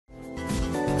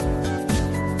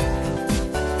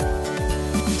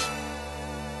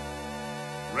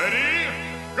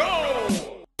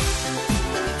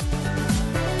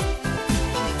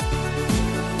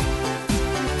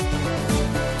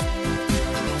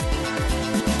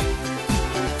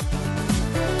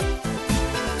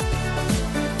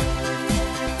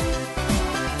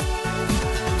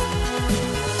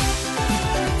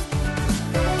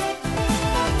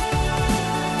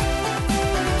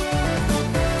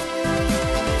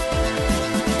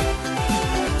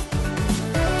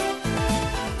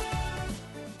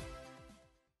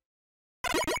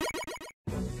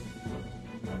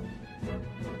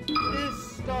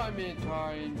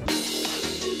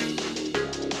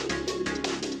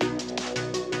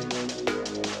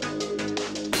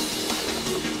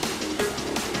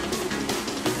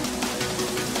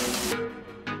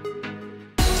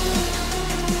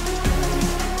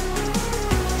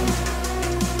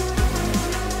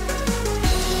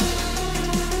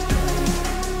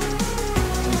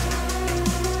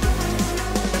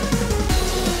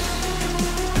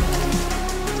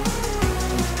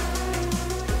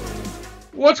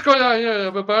What's going on here,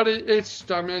 everybody? It's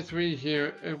Starman3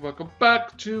 here, and welcome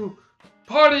back to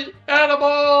Party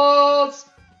Animals!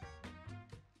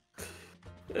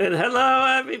 And hello,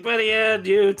 everybody on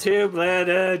YouTube, land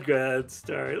and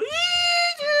GrandStarLegion!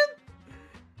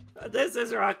 This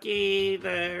is Rocky,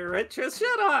 the Retro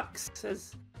Shadowx,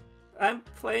 as I'm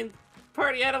playing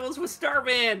Party Animals with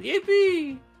Starman.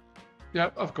 Yippee!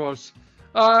 Yep, of course.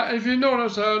 If you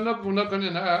notice, not going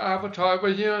in avatar,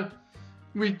 but here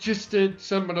we just did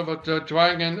somewhat of a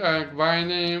dragon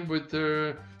grinding with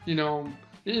the,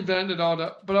 event and all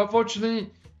that. But unfortunately,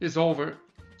 it's over.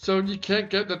 So you can't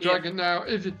get the dragon now.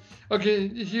 If you, okay,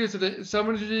 here's the thing. Some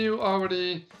of you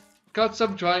already got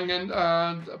some dragon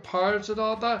parts and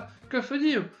all that. Good for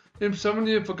you. If some of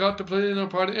you forgot to play in a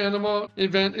Party Animal,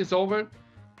 event is over.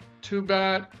 Too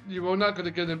bad. You are not going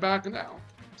to get it back now.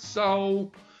 So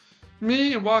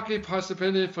me and Rocky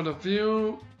participated for the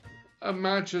few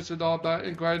matches and all that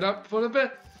and grind up for a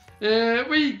bit.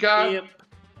 We got,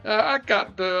 I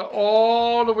got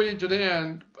all the way to the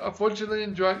end. Unfortunately,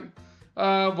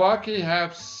 Rocky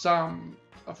have some,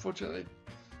 unfortunately.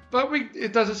 But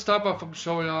it doesn't stop us from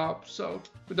showing up. So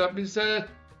with that being said,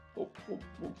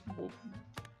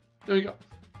 there you go.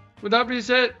 With that being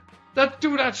said, let's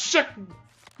do that shit.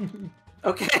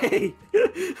 Okay.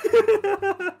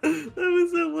 That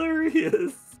was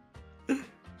hilarious.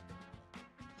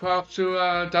 Props to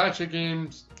Dacha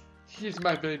Games. He's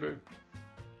my favorite.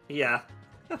 Yeah.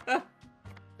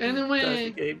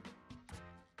 Anyway,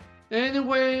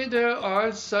 there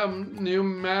are some new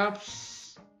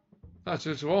maps as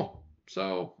usual.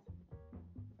 So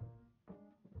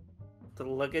the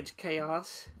luggage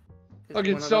chaos.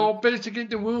 Okay, so basically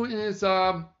the rule is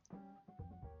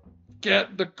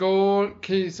get the gold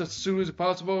case as soon as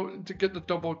possible to get the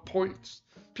double points.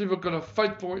 People are gonna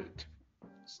fight for it.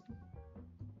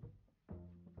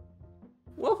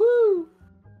 Woohoo!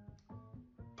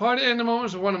 Party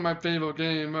Animals is one of my favorite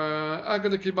games. I'm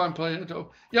gonna keep on playing it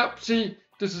though. Yep, see,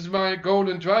 this is my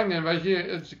golden dragon right here,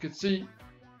 as you can see.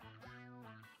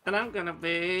 And I'm gonna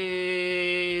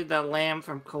be the lamb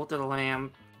from Cult of the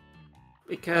Lamb.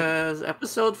 Because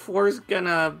episode 4 is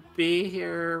gonna be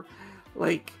here,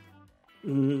 like,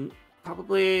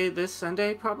 probably this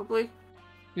Sunday, probably.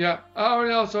 Yeah, I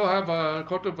also have a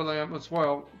Cult of the Lamb as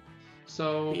well.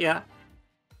 So yeah.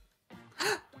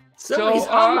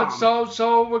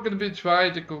 So we're gonna be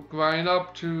trying to grind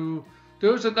up to.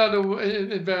 There's another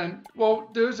event. Well,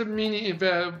 there's a mini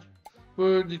event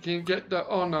where you can get the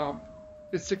Omnom.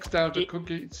 It's 6,000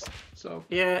 cookies. So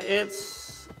yeah,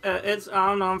 it's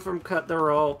Omnom from Cut the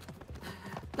Rope.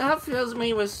 That fills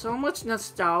me with so much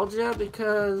nostalgia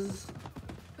because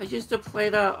I used to play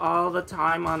that all the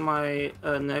time on my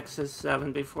Nexus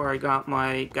 7 before I got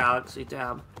my Galaxy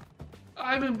Tab.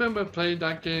 I remember playing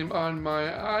that game on my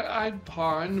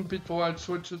iPod before I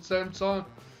switched to Samsung.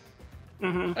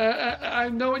 I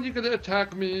know you're gonna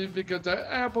attack me because the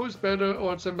Apple is better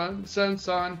or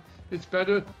Samsung is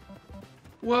better.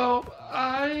 Well,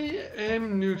 I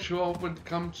am neutral when it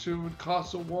comes to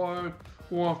console war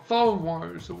or phone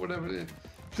wars or whatever it is.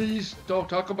 Please don't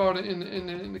talk about it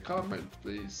in the comments,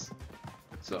 please.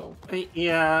 So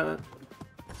yeah.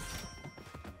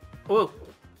 Whoa.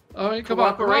 Alright, come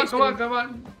on.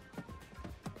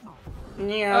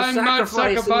 Yeah, I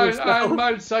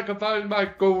might sacrifice my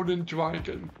golden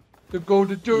dragon. The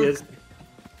golden dragon.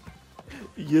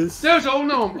 Yes. There's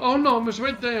Omnom. Omnom is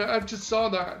right there. I just saw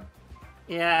that.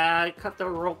 Yeah, I cut the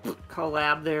rope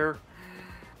collab there.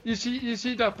 You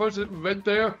see that person right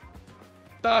there?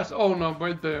 That's Omnom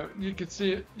right there. You can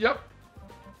see it. Yep.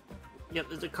 Yep,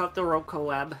 there's a cut the rope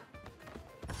collab.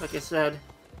 Like I said,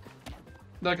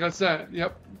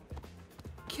 yep.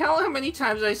 Count how many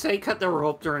times I say cut the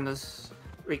rope during this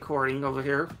recording over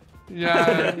here.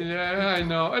 Yeah, yeah, I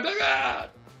know.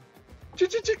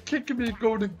 Just kicking me,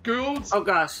 golden girls. Oh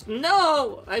gosh,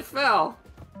 no! I fell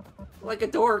like a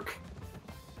dork.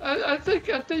 I think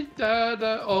that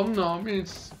Omnom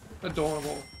is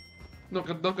adorable. Look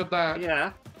at that.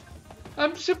 Yeah.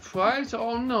 I'm surprised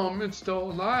Omnom is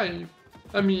still alive.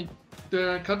 I mean,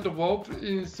 the cut the rope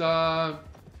is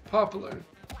popular.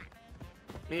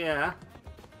 Yeah.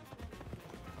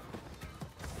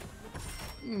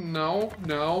 No.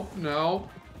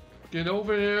 Get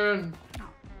over here and...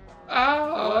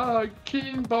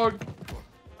 King Bug.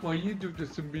 Why you do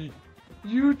this to me?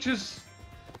 You just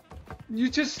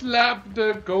slapped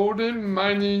the golden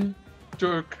mining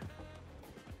jerk.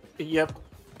 Yep.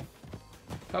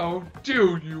 How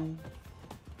dare you?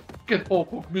 Get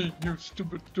off of me, you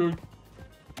stupid jerk.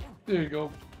 There you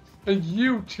go. And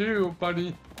you too,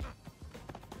 buddy.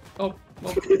 Oh.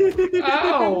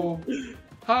 Ow!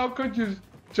 How could you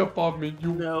Jump on me,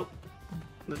 you. Nope.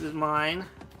 This is mine.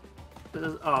 This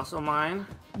is also mine.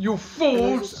 You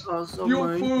fools! This is also You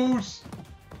mine. fools!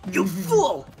 You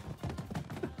fool!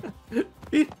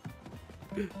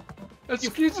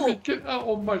 Excuse me, get out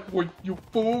of my way, you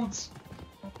fools!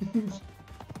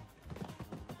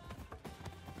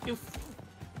 You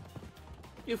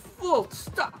fool!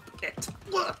 Stop it!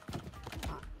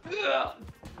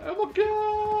 I'm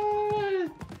okay!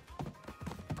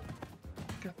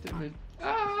 God damn it.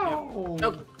 Ow!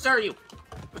 No, sorry, you!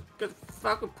 Good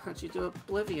Falcon punch you to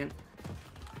oblivion.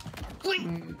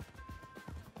 Mm.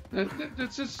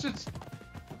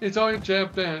 It's all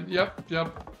jumped in. Yep.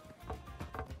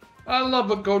 I love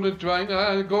a golden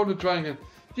dragon.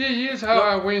 Yeah, here's how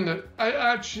I win it. I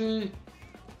actually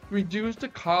reduce the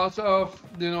cost of,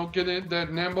 getting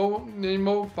that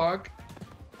Nemo bug.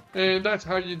 And that's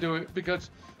how you do it. Because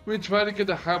we try to get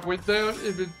the halfway there.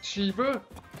 If it's cheaper,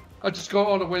 I just go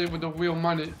all the way with the real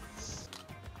money.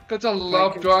 Because I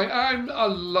love dragon. I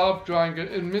love dragon.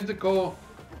 And mythical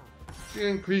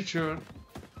creature.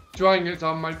 Dragons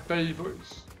are my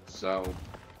favorites. So.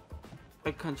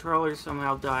 My controller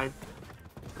somehow died.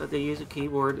 Because they use a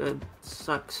keyboard. It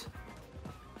sucks.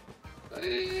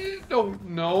 No,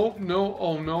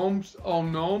 Omnoms.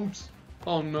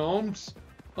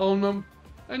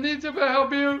 I need to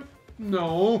help you.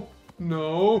 No.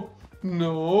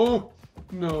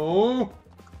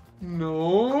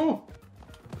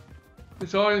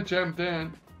 It's already jammed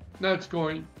in. Now it's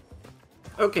going.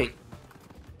 Okay.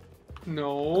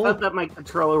 No. I thought that my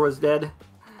controller was dead.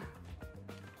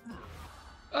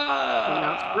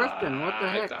 Now it's Griffin. What the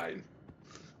heck? Died.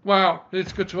 Wow,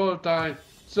 his controller died.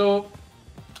 So,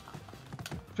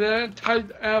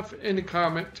 type F in the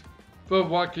comment for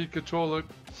wacky controller.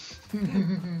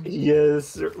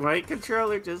 Yes, my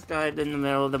controller just died in the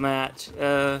middle of the match.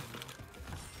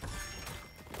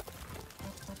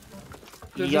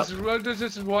 This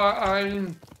is why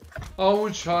I'm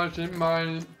always charging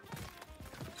my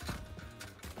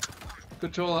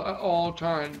controller at all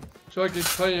times, so I can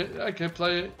play it. I can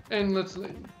play it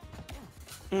endlessly.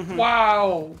 Mm-hmm.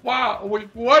 Wow! Wait,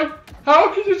 what? How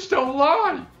can you still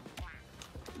lie?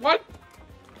 What?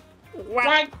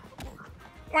 What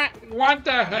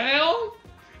the hell?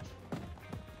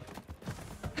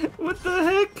 What the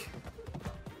heck?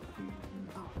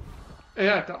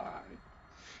 Yeah, die.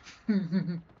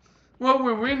 Well,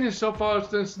 we're winning so far.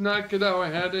 Let's not get our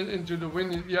head into the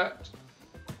winning yet.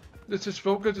 Let's just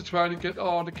focus to try to get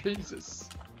all the cases.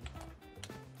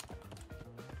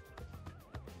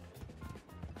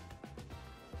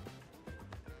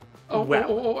 Hey.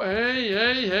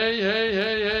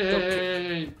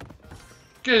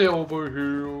 Get over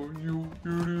here, you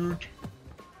idiot.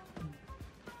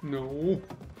 No.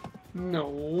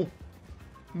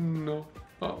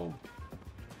 Uh-oh.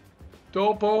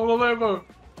 Don't pull the lever.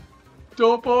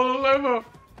 Do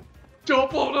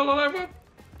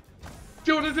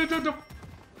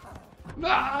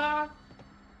Ah!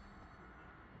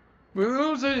 We're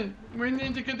losing. We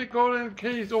need to get the golden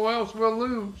case or else we'll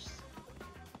lose.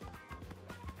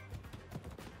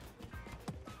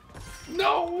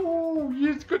 No!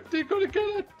 They're gonna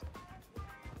get it!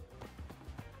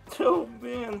 Oh,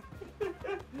 man.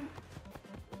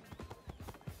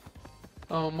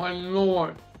 Oh, my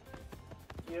lord.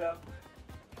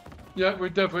 Yeah, we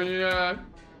definitely,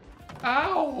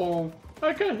 Ow!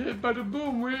 I got hit by the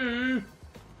boom.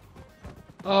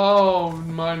 Oh,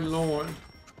 my lord.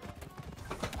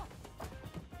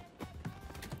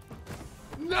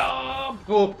 No!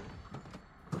 Oh.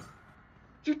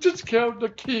 You just killed the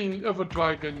king of a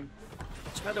dragon.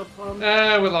 Shadow Plum.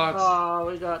 We lost. Oh,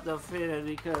 we got defeated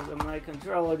because of my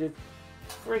controller just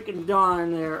freaking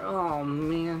dying there. Oh,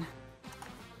 man.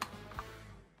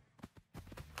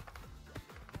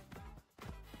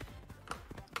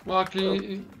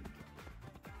 Lucky,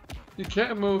 you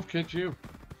can't move, can you?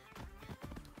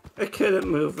 I couldn't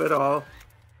move at all.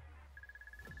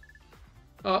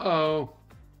 Uh-oh.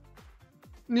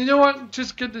 You know what?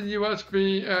 Just get the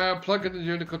USB, plug it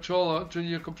into the controller to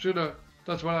your computer.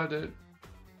 That's what I did.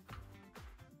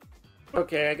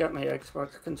 Okay, I got my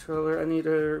Xbox controller. I need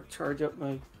to charge up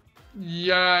my...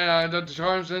 Yeah, the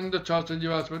charge in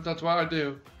USB. That's what I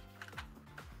do.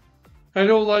 I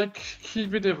don't like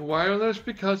keeping it wireless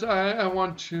because I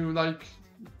want to, like,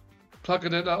 plug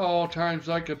it in at all times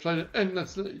so I can play it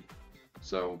endlessly.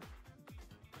 So...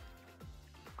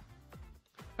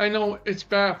 I know it's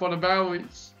bad for the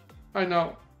batteries. I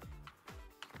know.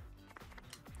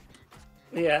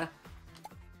 Yeah.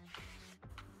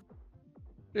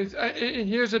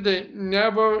 Here's the thing.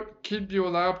 Never keep your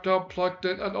laptop plugged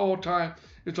in at all times.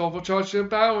 It's overcharged your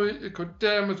battery. It could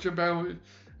damage your battery.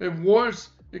 And worse,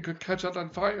 it could catch on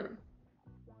fire.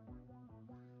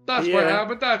 That's Yeah. what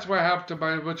happened. That's what happened to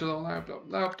my original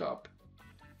laptop.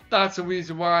 That's the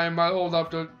reason why my old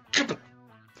laptop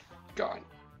gone.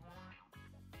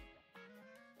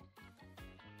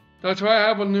 That's why I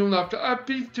have a new laptop.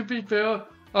 To be fair,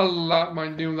 I love my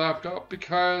new laptop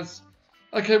because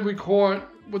I can record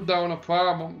without a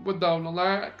problem, without a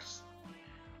lags.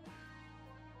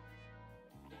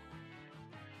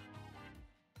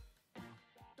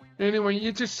 Anyway,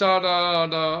 you just saw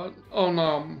the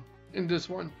Omnom in this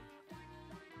one.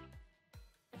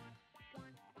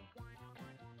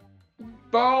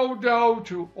 Bow down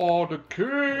to all the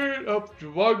king of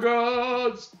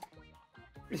dragons.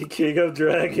 The king of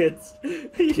dragons.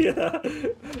 Yeah.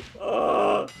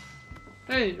 Oh.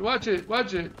 Hey, watch it,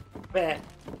 watch it. Bah.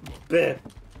 Bah.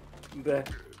 Bah.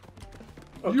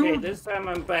 Okay, You- this time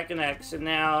I'm back in action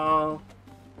now.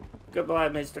 Goodbye,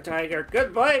 Mr. Tiger.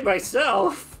 Goodbye,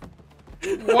 myself.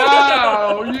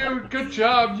 Wow, good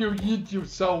job, you eat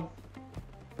yourself.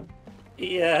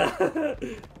 Yeah.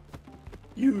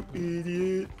 You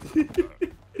idiot.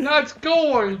 Let's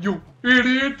go, you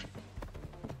idiot.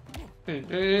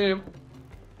 There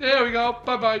we go,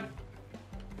 bye-bye.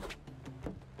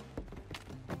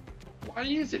 Why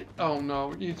is it? Oh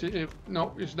no,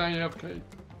 no, it's not AFK.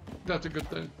 That's a good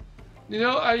thing. You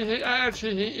know, I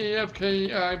actually hate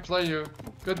AFK player,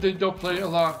 because they don't play a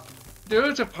lot. There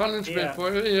is a punishment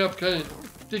for AFK.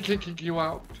 They can kick you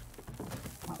out.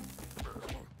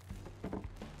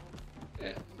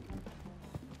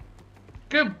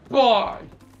 Goodbye.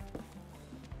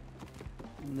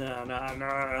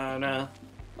 No.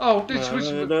 Oh, they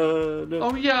switched. No.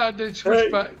 Oh yeah, they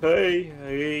switched back.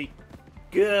 Hey.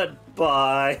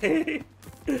 Goodbye.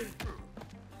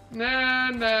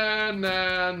 Nah.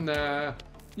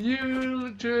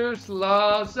 You just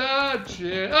lost a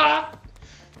chance. Ah!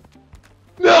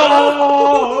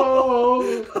 No!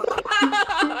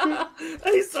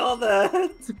 I saw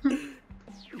that.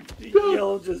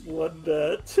 Y'all just won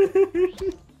that.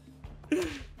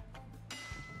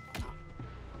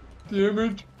 Damn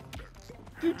it.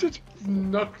 You just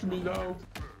knocked me down.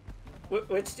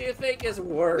 Which do you think is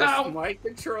worse? No. My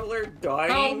controller How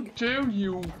dying dare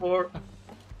you? or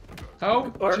How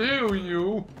dare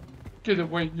you? Get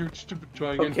away, you stupid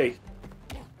dragon.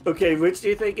 Okay, which do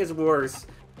you think is worse?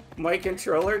 My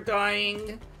controller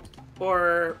dying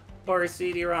or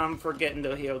CD-ROM forgetting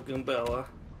to heal Goombella?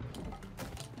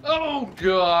 Oh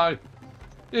god.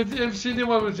 If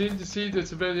anyone was in to see this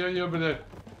video, you'll be like,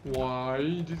 why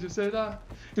did you say that?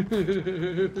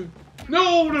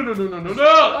 No!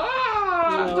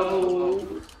 Ah! No.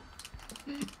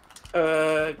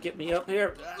 Get me up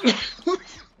here.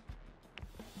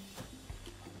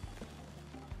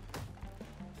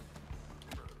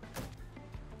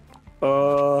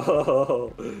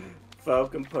 Oh,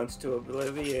 Falcon Punch to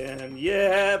oblivion.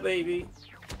 Yeah, baby.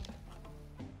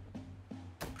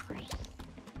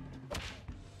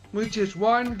 We just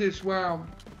won this round.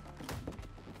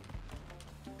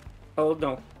 Oh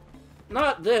no.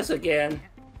 Not this again.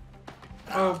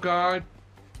 Oh god.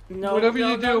 No. Whatever no,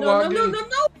 you no, do, no, Waggy.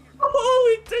 no.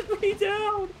 Oh, he took me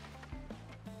down.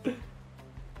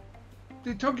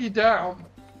 They took you down.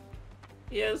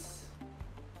 Yes.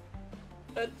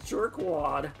 A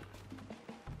jerkwad.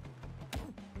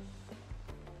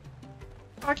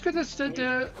 I could have stood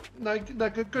there like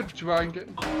a good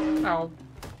dragon. Ow. Or get knocked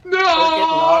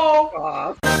No!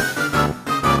 off.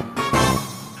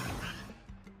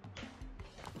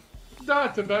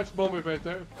 That's the best moment right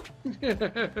there.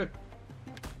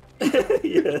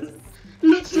 Yes.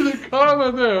 You should have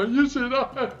comment there. You should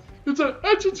have. It's like,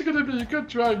 I'm just gonna be a good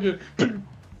dragon.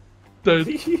 Dead.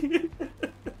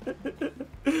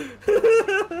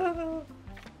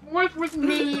 What with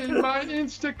me and my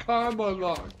instant karma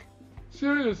lock?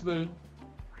 Seriously.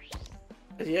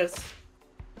 Yes.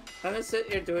 I'm gonna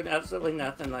sit here doing absolutely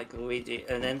nothing like Luigi,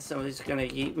 and then somebody's gonna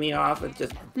yeet me off and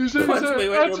just punch me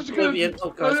with oblivion. Oh,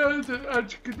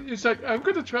 gosh. It's like, I'm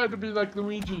gonna try to be like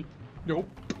Luigi. Nope.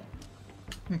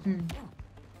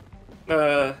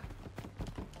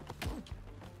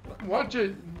 Watch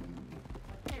it.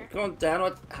 Going down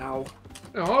with how?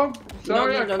 Oh,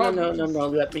 sorry, no, I caught you. no,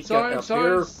 let me Sorry, get up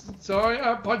sorry, here. sorry,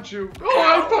 I punch you. Oh,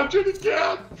 I punch you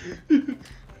again!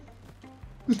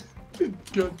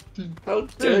 God, How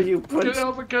dare you punch? Get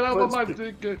out of my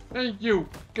dragon. Hey, you!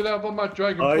 Get out of my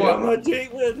dragon. I am a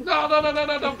demon! No.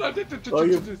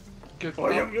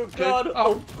 I am your god!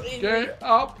 Oh, Get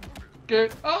up!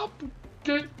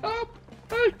 Get up!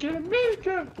 I can make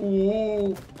it!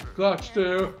 Ooh, clutch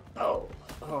there. Oh,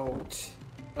 ouch.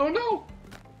 Oh no!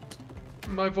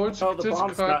 My voice Oh, the just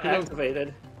bomb's not cracked out.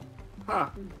 activated. Huh,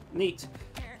 neat.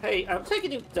 Hey, I'm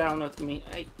taking you down with me.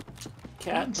 Hey,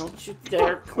 cat, don't you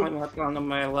dare climb up onto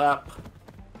my lap.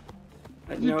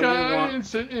 I know You you got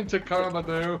want... into karma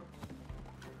now.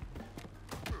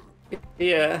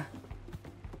 Yeah.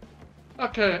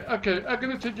 Okay, I'm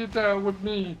gonna take you down with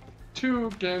me.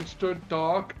 2 gangster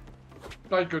dog.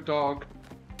 Like a dog.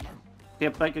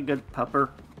 Yep, like a good pupper.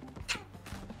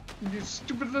 You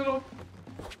stupid little...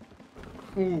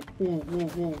 Ooh.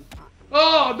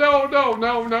 Oh,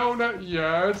 no.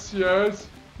 Yes.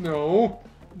 No.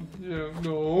 Yeah,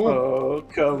 no. Oh,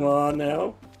 come on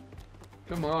now.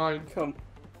 Come on. Come.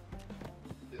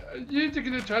 You're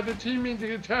gonna try to team me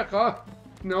to attack, huh?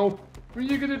 No. What are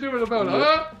you gonna do it about,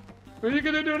 huh? What are you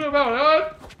gonna do it about,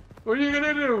 huh? What are you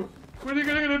gonna do? What are you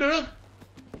gonna do?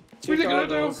 What are you gonna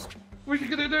do? What are you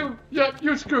gonna do? Yeah,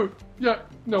 you're screwed. Yeah,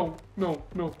 no.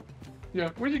 Yeah,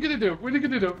 what are you gonna do? What are you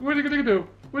gonna do? What are you gonna do?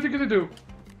 What are you gonna do?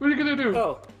 What are you gonna do?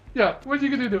 Oh. Yeah, what are you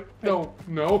gonna do? No.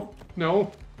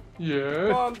 Yeah.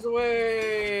 Bombs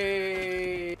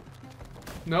away!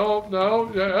 No.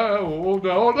 Yeah. Oh,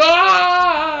 no.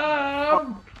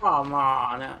 Oh, come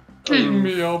on. Give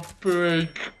me a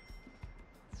break.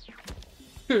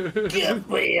 Give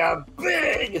me a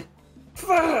big,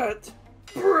 fat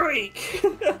break!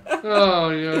 Oh,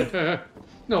 yeah.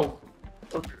 No.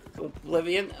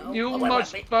 Oblivion? Oh,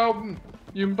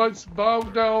 You must bow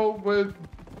down with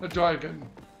a dragon.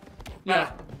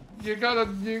 Yeah. You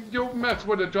mess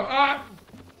with a dragon. Ah!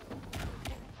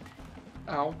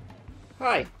 Ow.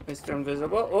 Hi, Mr.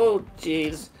 Invisible. Oh,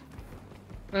 jeez.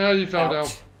 Ah, you fell down.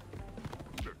 Ouch.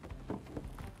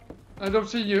 I don't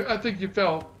see you. I think you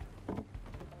fell.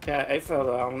 Yeah, I fell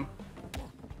down.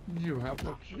 You have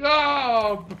a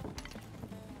job!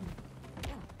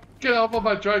 Get off of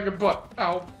my dragon butt.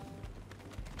 Ow.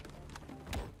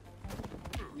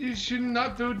 You should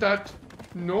not do that.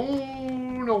 No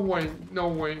way.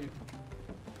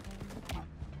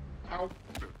 Ow.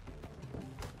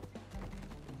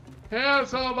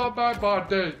 Here's all about my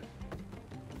body.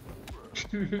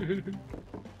 You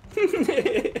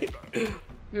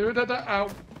did that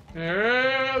out.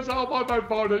 Here's all about my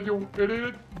body, you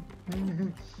idiot.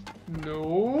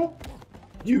 No.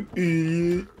 You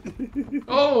idiot.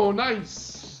 Oh,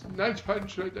 nice. Nice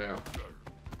punch right there.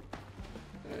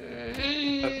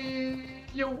 Hey,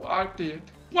 you are dead.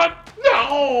 What?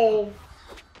 No!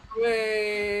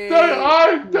 Wait.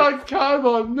 I got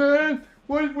karma, man.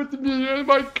 What with me and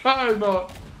my karma?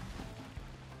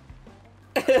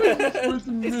 With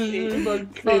me and my See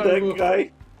karma. that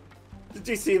guy? Did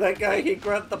you see that guy? He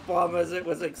grabbed the bomb as it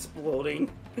was exploding.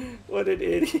 What an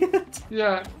idiot.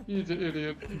 Yeah, he's an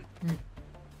idiot.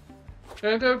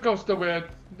 And there goes the win.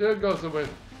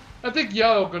 I think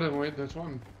yellow gonna win this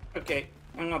one. Okay,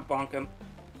 I'm gonna bonk him.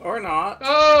 Or not.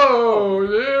 Oh,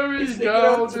 there we He's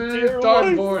go. thinking out The to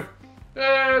time dear boy.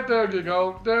 And there you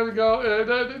go.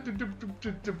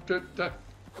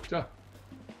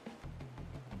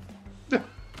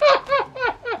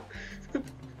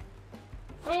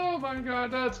 Oh my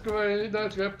god, that's great.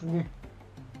 Boom.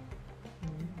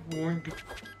 Boink.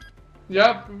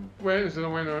 Yep, wait, is it a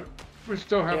winner? We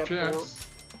still have chance.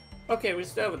 Okay, we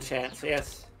still have a chance,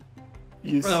 yes.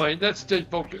 Yes. Anyway, let's stay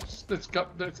focused. Let's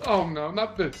got this. Oh no,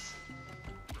 not this.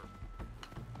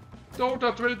 Don't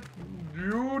touch it.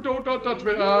 You don't touch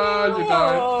it. Ah, you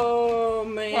died. Oh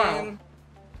man.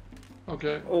 Wow.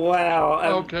 Okay. Wow.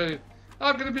 Okay.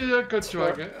 I'm gonna be a good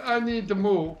dragon. I need to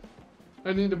move.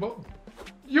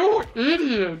 You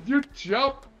idiot! You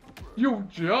jump. You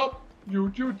jump.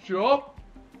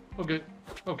 Okay.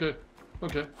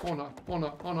 Hold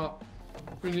on.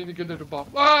 We need to get to the bomb.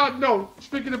 Ah, no!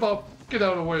 Speaking of bomb, get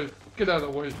out of the way.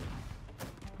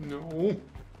 No.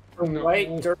 The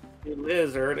white dirty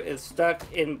lizard is stuck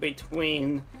in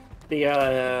between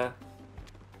the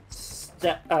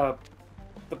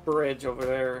bridge over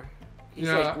there. He's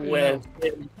like wedged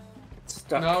in,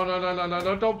 stuck.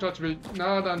 No, don't touch me.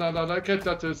 No, I can't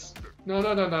touch this. No.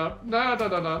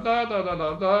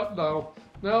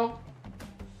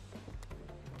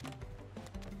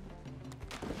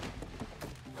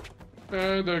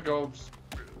 And there it goes.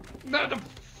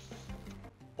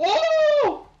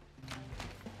 Oh!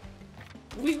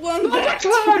 We won That's that! a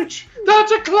clutch!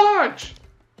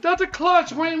 That's a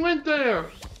clutch! Went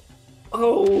there!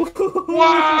 Oh!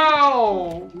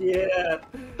 Wow! Yeah!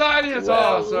 That is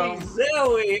awesome!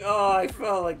 Zoe! Oh, I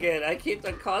fell again. I keep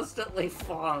on constantly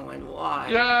falling. Why?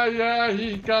 Yeah,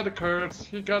 he got a curse.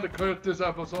 He got a curse this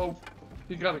episode.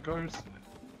 He got a curse.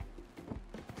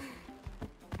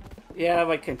 Yeah,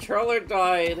 my controller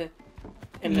died.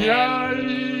 And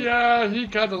Yeah, he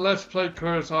got a Let's Play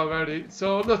curse already.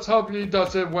 So let's hope he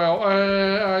does it well.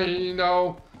 You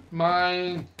know,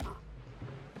 mine.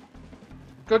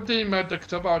 Good thing my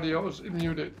desktop audio is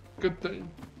muted. Good thing.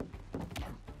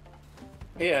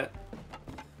 Yeah.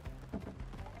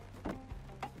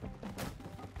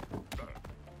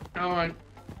 Alright.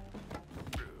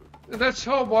 That's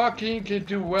how Joaquin can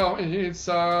do well in his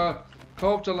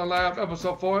Cult of the Lab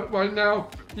episode 4. Right now,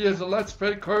 he has a Let's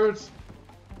Play curse.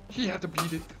 He had to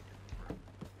beat it.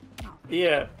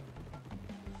 Yeah.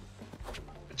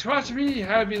 Trust me,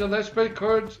 having a Let's Play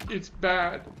curse, it's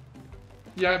bad.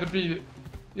 You have to beat it.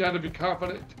 You have to be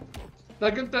confident.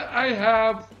 Like I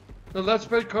have the Let's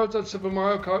Play curse of Super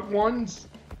Mario Kart once.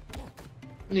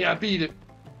 Yeah, I beat it.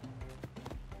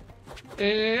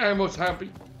 And I was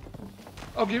happy.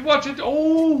 Okay, watch it.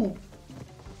 Oh!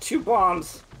 2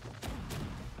 bombs.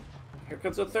 Here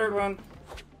comes the 3rd one.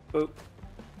 Boop.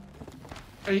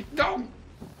 Hey, no!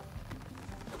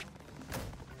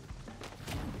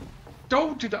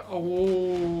 Don't do that.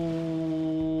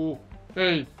 Oh!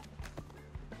 Hey.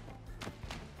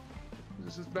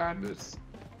 This is madness.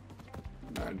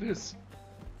 Madness.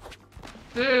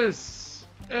 This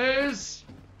is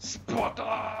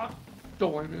Sparta!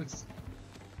 Don't I miss?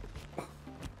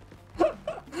 What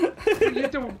are you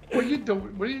doing? What are you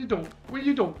doing? What are you doing? What are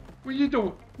you doing? What are you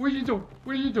doing? What are you doing?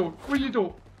 What are you doing? What are you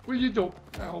doing? What are you doing?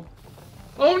 Ow.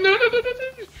 Oh no no no no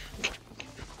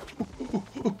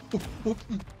no!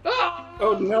 Ah!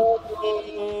 Oh no!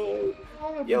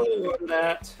 Yellow won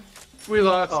that. We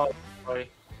lost. Oh boy.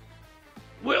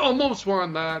 We almost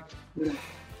won that.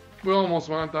 We almost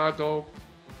won that though.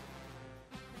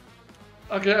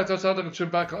 Okay, I just had to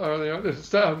shoot back earlier. This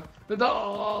time.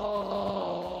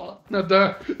 No, not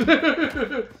there.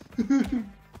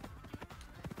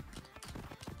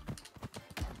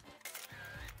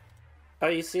 Oh,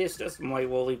 you see, it's just my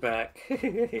woolly back.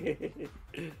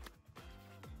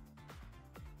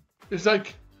 It's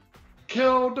like,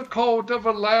 kill the Cult of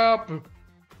a Lab.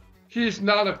 He's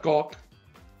not a god.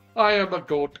 I am a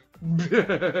god.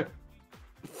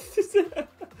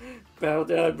 Bow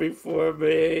down before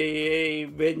me,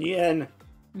 minion.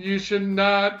 You should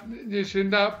not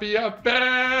be a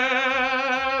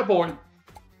bad boy.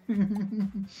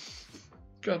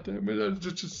 God damn it, I was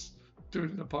just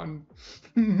doing the pun.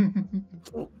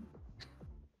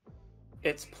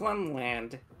 It's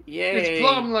Plumland. Yay. It's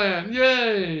Plumland,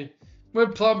 yay!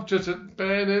 When Plum just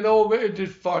abandoned over, it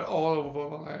just fought all over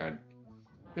the land.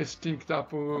 It stinked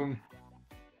up a room.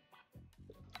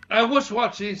 I was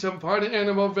watching some party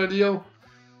animal video.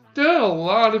 There are a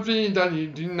lot of things that you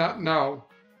do not know.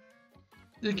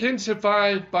 You can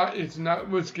survive, but it's not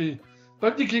risky.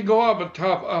 But you can go up the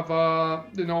top of,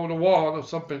 the wall or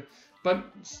something. But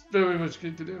it's very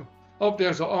risky to do. Oh,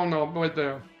 there's an Omnom right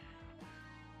there.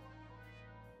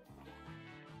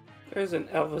 There's an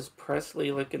Elvis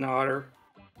Presley looking otter.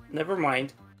 Never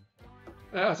mind.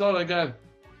 Yeah, I saw it again.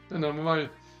 No, never mind.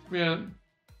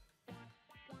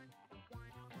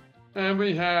 And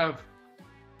we have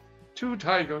 2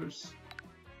 tigers.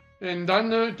 And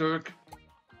Thunder Dirk.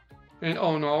 And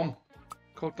Omnom.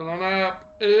 Cult of the Lab.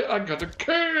 I got a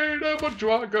cane of a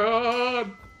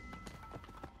dragon.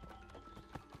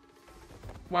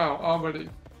 Wow, already.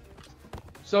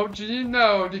 So do you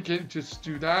know you can just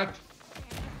do that?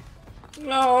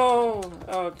 No!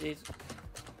 Oh, jeez.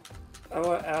 I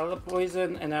went out of the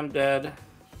poison and I'm dead.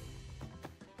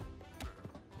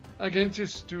 I can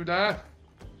just do that.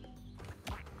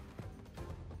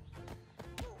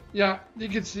 Yeah, you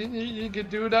can see, you can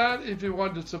do that if you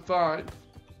want to survive.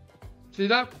 See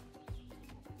that?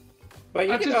 But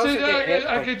you I can just also sit get hit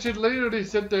I by- can just literally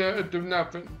sit there and do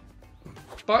nothing.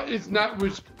 But it's not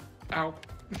risk. Ow.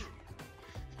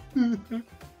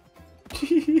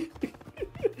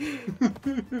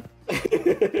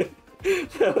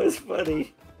 That was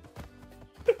funny.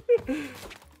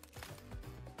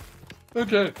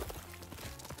 Okay.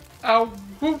 Ow,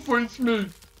 who frees me?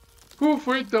 Who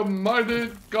freed the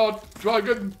mighty god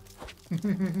dragon?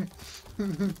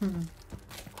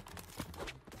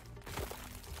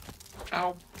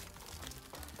 Ow.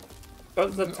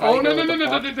 What's the Oh no tiger no no with the no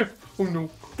pop- no no!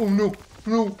 Oh no! Oh no!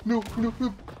 No no no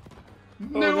no!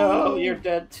 Oh no, you're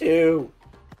dead too.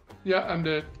 Yeah, I'm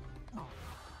dead.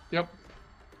 Yep.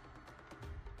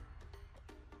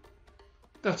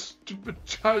 That stupid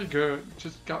tiger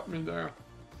just got me there.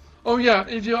 Oh yeah,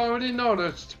 if you already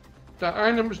noticed, the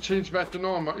items changed back to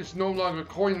normal. It's no longer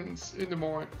coins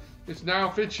anymore. It's now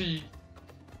fishy.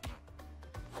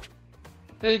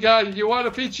 Hey guys, you want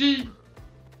a fishy?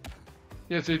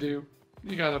 Yes, I do.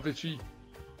 You got a fishy.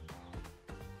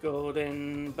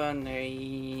 Golden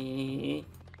bunny.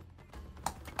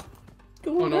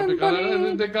 Oh Golden no,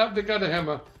 bunny. they got a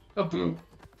hammer. A blue.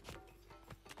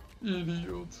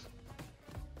 Idiots.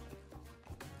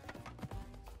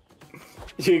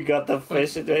 You got the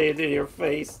fish into your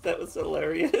face. That was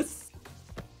hilarious.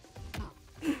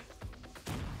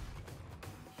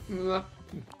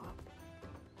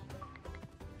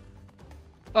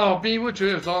 Oh, Be With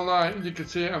You is online. You can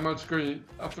see it on my screen.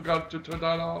 I forgot to turn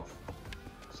that off.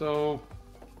 So.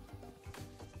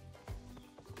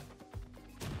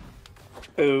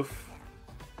 Oof.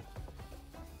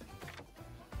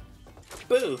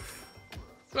 Boof.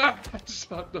 Ah,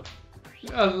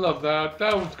 I love that.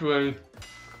 That was great.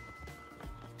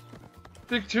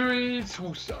 Victory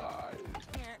suicide.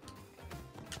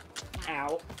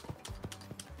 Ow.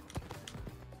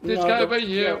 This No, guy the- right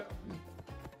here.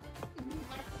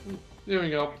 There we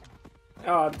go.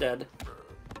 Oh, I'm dead.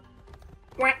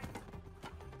 Whack.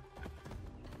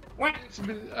 Whack.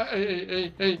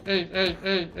 Hey,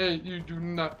 you do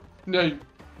not. No.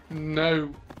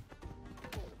 No.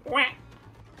 Whack.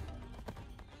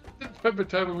 Every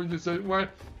time when you say, why?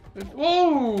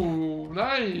 Whoa!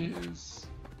 Nice!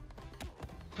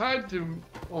 Had to.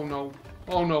 Oh no.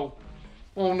 Oh no.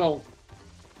 Oh no.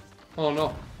 Oh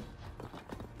no.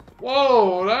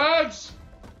 Whoa, that's.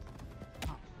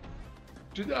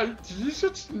 Did you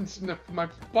just sniff my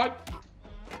butt?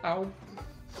 Ow.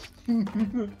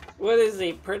 What is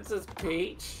he, Princess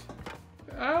Peach?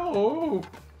 Ow.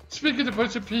 Speaking of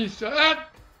Princess Peach,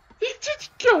 he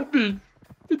just killed me.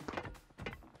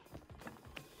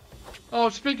 Oh,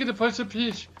 speaking of Princess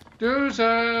Peach, there's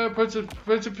a Princess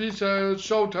Peach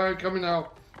Showtime coming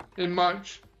out in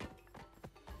March.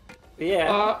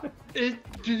 Yeah.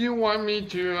 Do you want me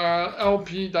to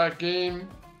LP that game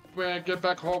when I get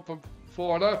back home from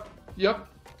Florida? Yep,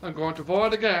 I'm going to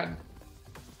Florida again.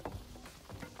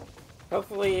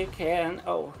 Hopefully you can.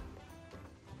 Oh.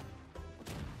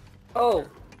 Oh.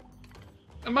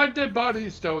 And my dead body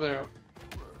is still there.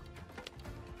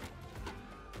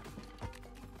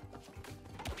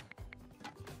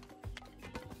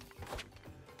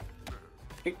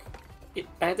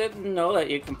 I didn't know that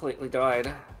you completely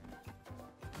died.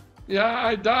 Yeah,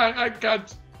 I died. I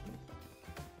got...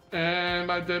 And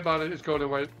my dead body is going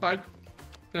away. Bye.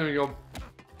 There we go.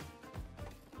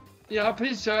 Yeah,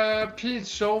 Peach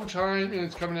Showtime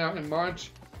is coming out in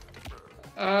March.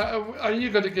 Are you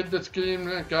going to get this game,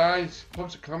 guys?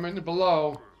 Post a comment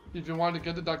below if you want to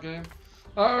get that game.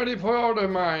 I already pre-ordered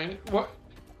mine. What?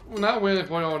 Well, not really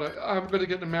pre-order. I'm going to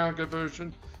get the American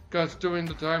version because during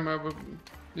the time I was,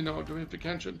 doing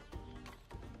vacation.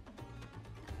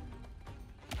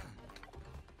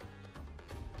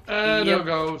 And there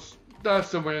goes.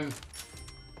 That's the win.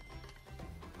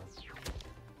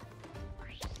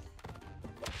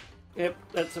 Yep,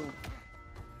 that's a...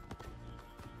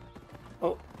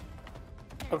 Oh.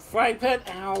 A frying pan?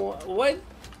 Ow. What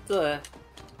the...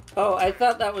 Oh, I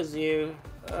thought that was you.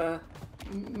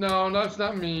 No, that's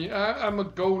not me. I'm a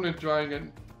golden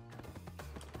dragon.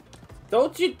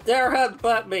 Don't you dare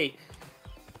headbutt me!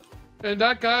 And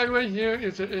that guy right here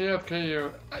is an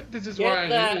AFK. This is why I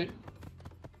hate it.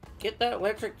 Get that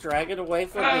electric dragon away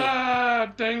from me.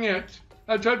 Ah, dang it.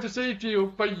 I tried to save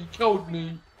you, but you killed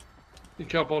me. You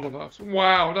killed both of us.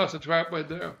 Wow, that's a trap right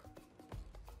there.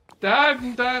 That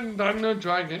no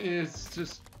dragon is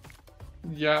just...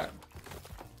 Yeah.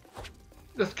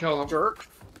 Let's kill him. Jerk?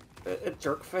 A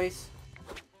jerk face?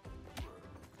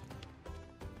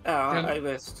 Oh, I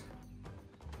missed.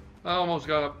 I almost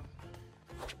got him.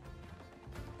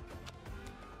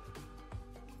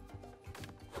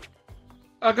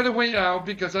 I'm gonna wait out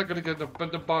because I'm gonna get the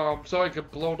bomb so I can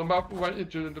blow them up right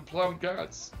into the plum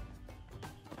gas.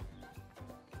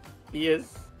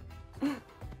 Yes.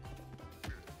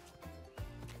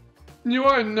 You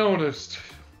are noticed.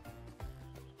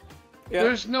 Yep.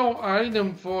 There's no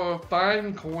item for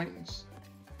buying coins.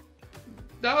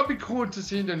 That would be cool to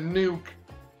see the nuke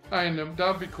item. That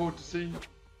would be cool to see.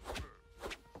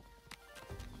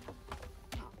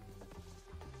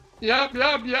 Yep,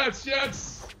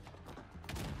 yes.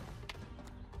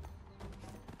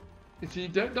 Is he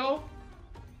dead though?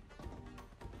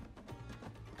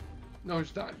 No,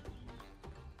 he's not.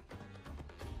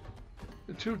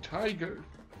 The two tigers.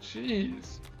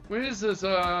 Jeez. Where is this,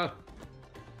 where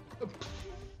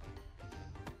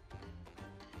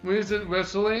is it,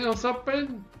 wrestling or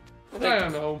something? I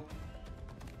don't know.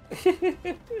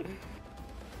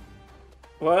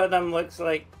 One of them looks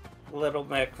like Little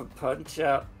Mac from Punch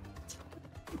Out.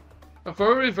 A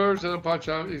furry version of Punch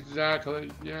Out,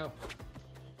 exactly, yeah.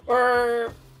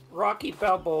 Or Rocky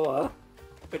Balboa,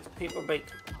 which people make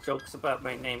jokes about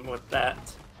my name with that.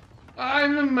 I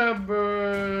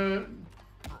remember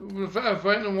one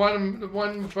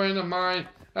friend of mine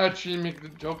actually made a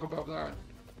joke about that.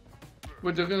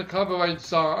 With the copyright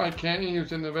song, I can't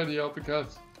use in the video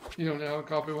because you don't have a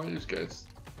copyright use case.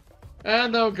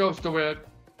 And there goes the wind.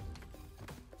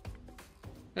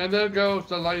 And there goes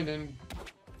the lightning.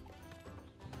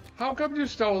 How come you're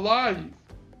still alive?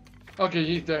 Okay,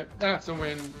 he's dead. That's a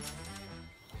win.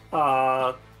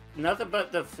 Nothing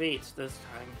but defeats this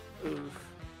time. Oof.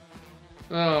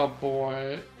 Oh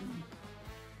boy.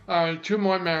 Alright, two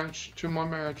more match,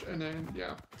 and then,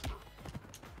 yeah.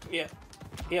 Yep.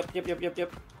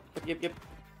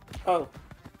 Oh.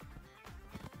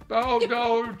 Oh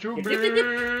no, too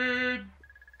bad.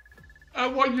 I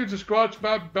want you to scratch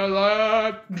my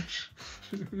belly.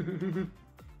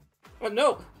 Oh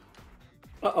no.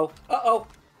 Uh-oh.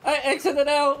 I exited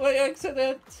out. I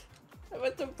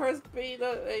went to press B.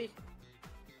 Oh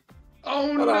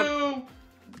Hold no. on.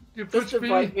 You Just pushed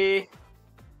invite me. me.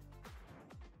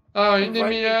 Alright,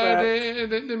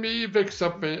 Invite let me fix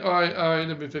something. Alright,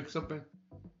 let me fix something.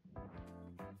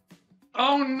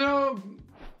 Oh no!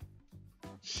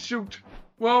 Shoot.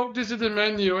 Well, this is the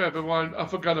menu, everyone. I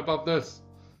forgot about this.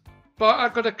 But I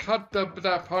gotta cut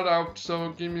that part out, so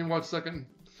give me 1 second.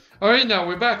 Alright, now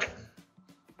we're back.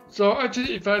 So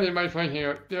actually, if I my friend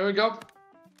here. There we go.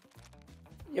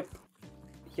 Yep.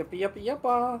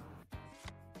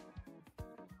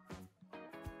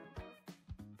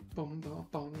 Boom, boom,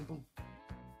 boom, boom.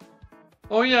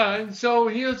 Oh yeah, and so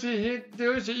there's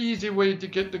an easy way to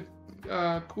get the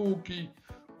cookies.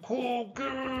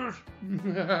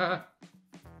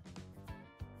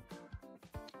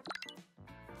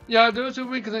 Yeah, there's a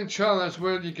weekend challenge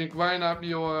where you can grind up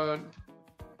your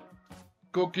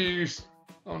cookies.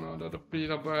 Oh no, that's a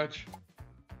peanut bread.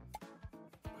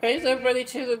 Why is everybody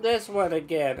choosing this one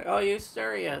again? Are you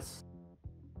serious?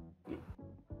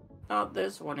 Not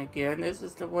this one again. This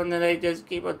is the one that I just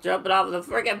keep on jumping off the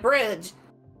friggin' bridge.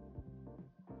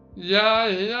 Yeah,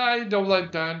 I don't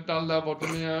like that level to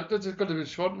me. This is gonna be a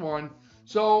short one.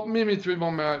 So maybe 3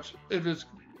 more matches if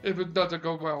it doesn't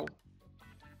go well.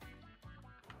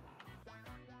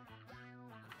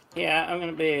 Yeah, I'm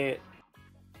gonna be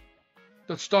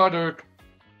The starter.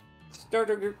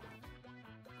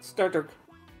 Starter.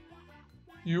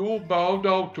 You bowed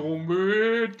out to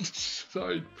me.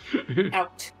 Sorry.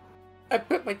 Ouch. I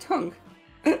bit my tongue.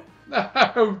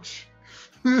 Ouch.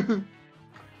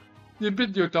 You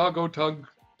bit your doggo tongue.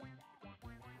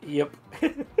 Yep.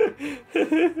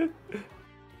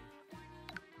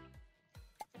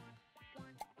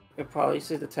 You'll probably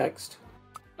see the text.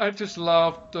 I just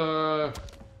loved the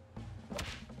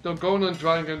golden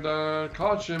dragon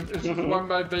costume. It's one of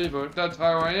my favorite. That's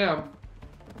how I am.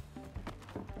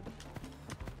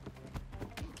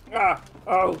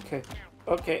 Okay.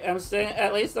 Okay, I'm saying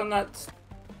at least I'm not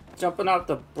jumping off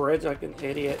the bridge like an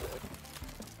idiot.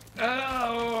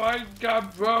 Oh, I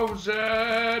got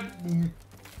frozen.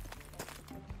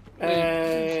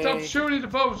 Hey. Stop shooting the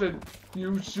frozen.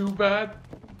 You Zubat.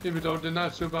 Even though they're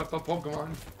not Zubat for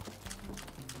Pokemon.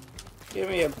 Give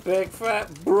me a big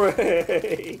fat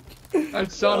break. I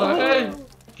saw that. Hey,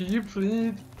 can you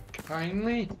please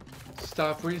kindly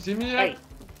stop freezing me up?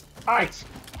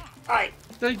 Hey.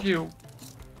 Thank you.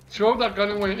 Throw that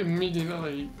gun away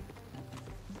immediately.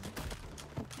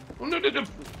 Oh, no.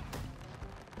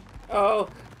 Oh,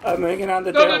 I'm hanging on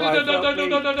the deadline.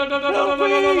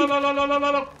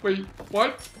 No. Wait,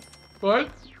 what?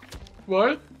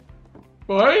 What?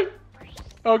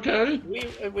 Okay.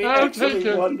 We I'll actually take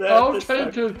it. won that. I'll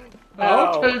take it.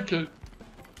 I'll take it.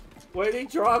 Why did he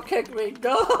drop kick me?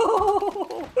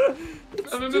 No! It's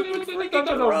stupid freaking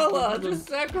gorilla just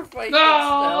sacrificed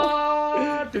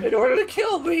itself in order to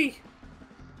kill me.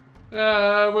 We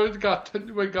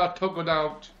got taken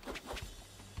out.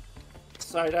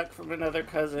 Psyduck from another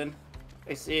cousin.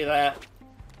 I see that.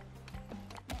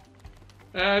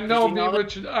 I know,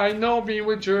 me,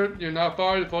 Richard. You're not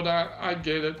sorry for that. I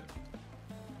get it.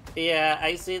 Yeah,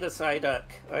 I see the Psyduck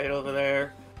right over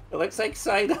there. It looks like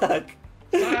Psyduck.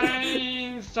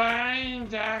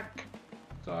 Psyduck.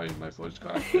 Sorry, my voice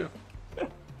cracked here.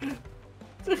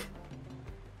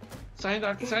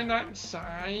 Psyduck.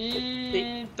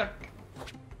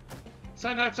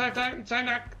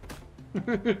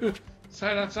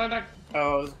 Psyduck.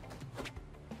 Oh.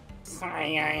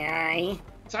 Psy.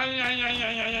 Psyduck.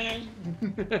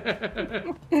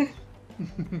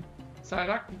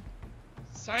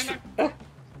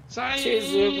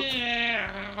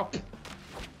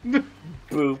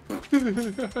 Boop.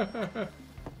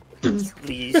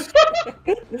 Please.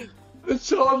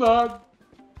 It's all that.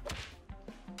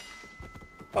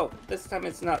 Oh, this time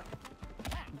it's not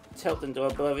tilting to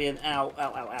oblivion. Ow.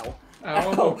 Ow.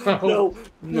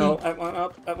 No. I want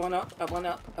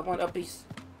uppies.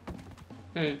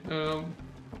 Hey,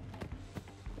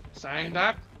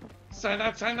 Psyduck.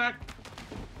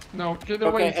 No, get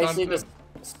away, Okay, I see this.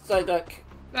 Psyduck.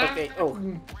 Okay, oh.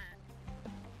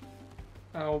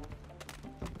 Ow.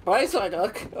 Bye,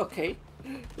 Psyduck. Okay.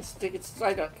 Let's take it,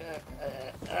 Psyduck.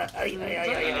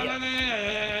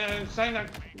 Psyduck.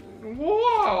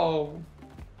 Whoa!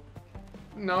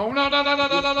 No, no, no, no, no,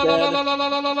 no, no, no, no, no, no,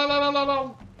 no, no, no, no, no,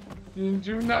 no. You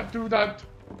do not do that.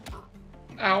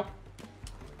 Ow.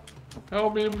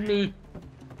 Help me.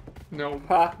 No.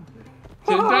 Ha.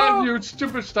 Take that, you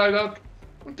stupid Psyduck.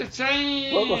 What the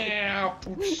say?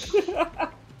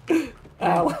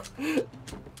 Ow.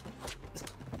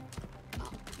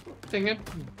 Dang it.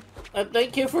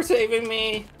 Thank you for saving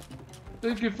me.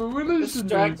 Thank you for releasing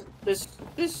me.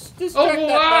 Distract Oh, that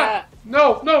bat.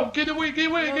 No, get away.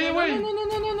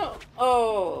 No.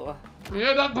 Oh.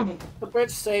 Yeah, that. The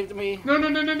bridge saved me. No.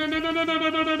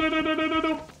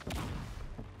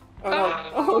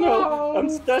 Oh no. I'm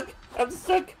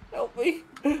stuck. Help me.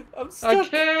 I'm stuck. I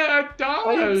can't die.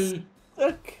 I'm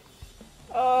stuck.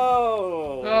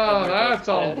 Oh. Oh, that's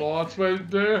a lot right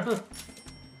there.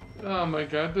 Oh my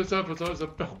god, this episode is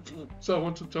about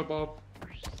someone to jump off.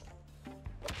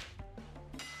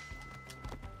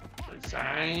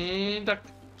 Psyduck.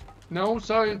 No,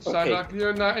 sorry, Psyduck,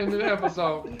 you're not in the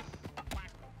episode.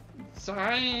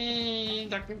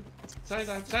 Psyduck.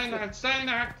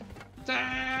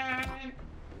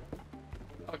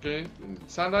 Okay,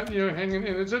 Psyduck, you're hanging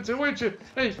in a situation.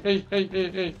 Hey,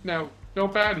 no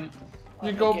baddie.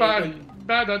 You go baddie.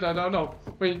 No.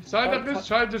 Wait, Psyduck is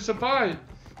trying to survive.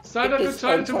 Psyduck is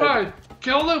trying to survive.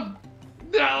 Kill him.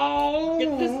 No!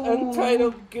 Get this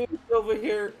untitled goose over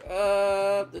here.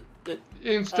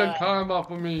 Instant climb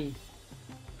off of me.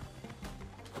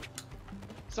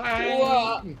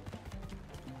 Psyduck.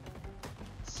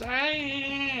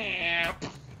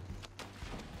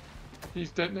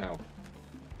 He's dead now.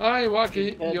 Hi,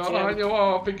 Wacky. You're on your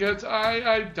own because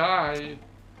I died.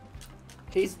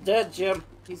 He's dead, Jim.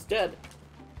 He's dead.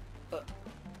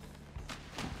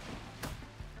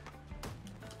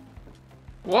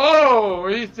 Whoa,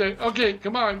 he's dead. Okay,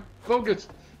 come on. Focus.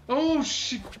 Oh,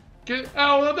 shit. Get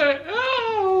out of there.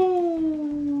 Oh.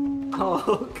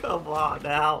 Oh, come on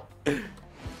now.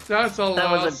 That's a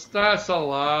lost. That's a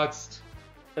lost.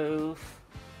 Oof.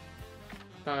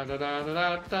 You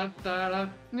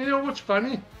know what's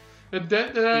funny?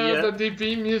 The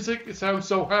defeat music, it sounds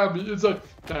so happy. It's like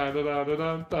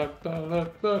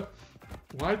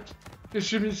what? It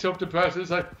should be self-depressed. It's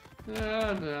like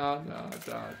no,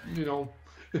 you know.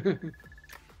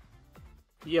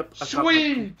 Yep.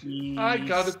 Sweet. I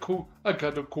got a cool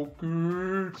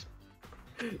good.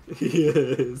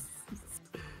 Yes.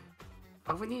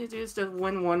 All we need to do is to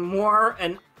win one more,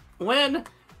 and win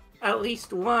at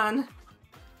least one.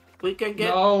 We can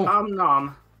get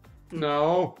Omnom.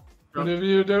 No. And if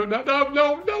you don't,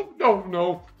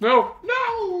 no.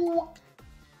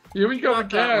 Here we go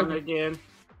again.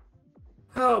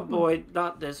 Oh boy,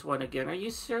 not this one again. Are you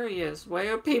serious? Why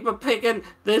are people picking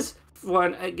this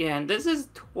one again? This is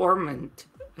torment.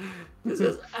 This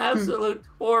is absolute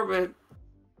torment.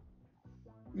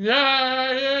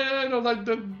 Yeah, no, like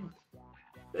the.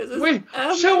 Wait,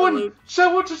 someone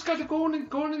just got to go in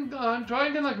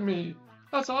dragon like me.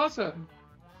 That's awesome.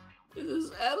 This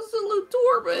is absolute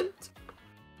torment.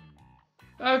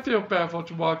 I feel bad for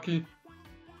Wacky.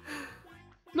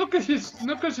 Look at his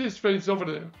face over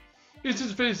there. It's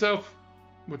his face of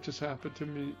what just happened to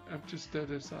me. I'm just dead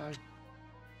inside.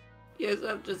 Yes,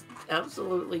 I'm just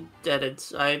absolutely dead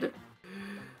inside.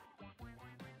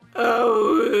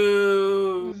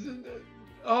 Oh.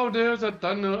 Oh, there's a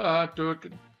thunder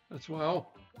dragon as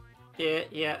well.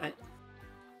 Yeah.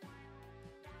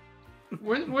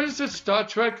 What is this, Star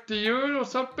Trek the Earth or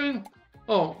something?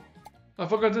 Oh, I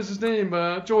forgot this his name.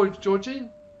 Georgie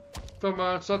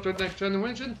from Star Trek Next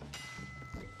Generation.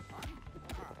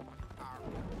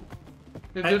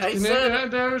 There's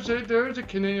a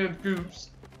Canadian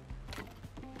goose.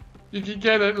 You can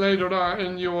get it later on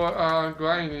in your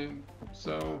grinding.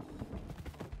 So.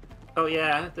 Oh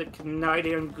yeah, the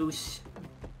Canadian goose.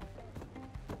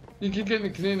 You can get the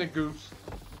Canadian goose.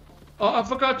 Oh, I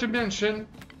forgot to mention.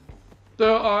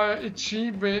 There are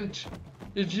achievements.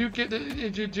 If you do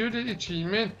the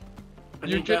achievement,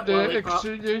 you get the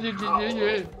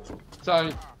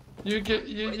sorry. You get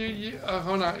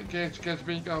hold on, can't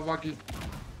speak Wacky.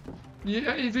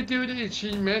 If you do the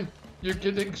achievement, you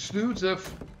get the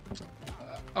exclusive.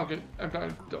 Okay, I'm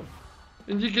done.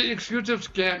 And you get exclusive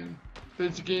skin.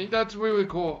 Basically, that's really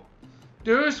cool.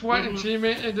 There is one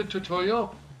achievement in the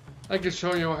tutorial. I can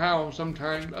show you how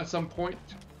sometime at some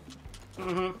point.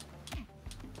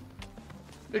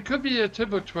 It could be a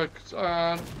tip or tricks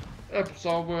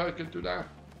episode where I can do that.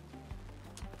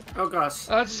 Oh gosh.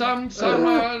 Some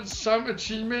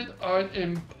achievements are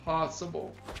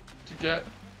impossible to get.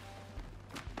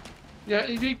 Yeah,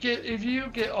 if you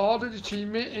get all the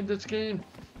achievement in this game,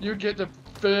 you get the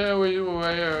very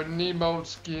rare Nemo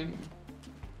skin.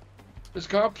 It's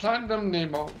called Platinum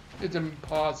Nemo. It's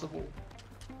impossible.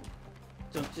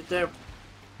 Don't you dare!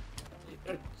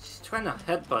 She's trying to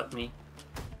headbutt me.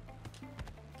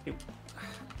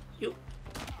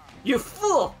 You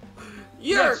fool!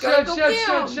 You're gonna go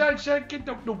down! Get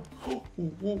the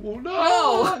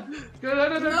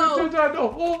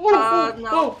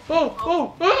no!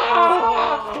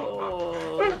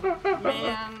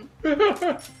 Man!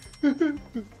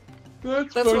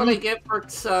 That's what I get for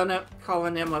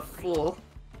calling him a fool.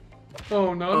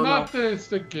 Oh no, not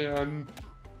this again!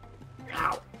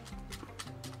 Ow!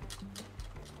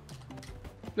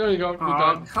 There you go, you're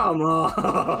done. Come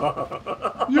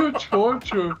on! You're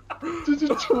torture! This is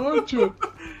torture!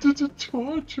 This is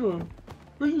torture!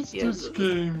 What is this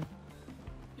game?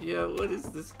 Yeah, what is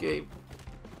this game?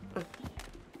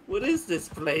 What is this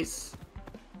place?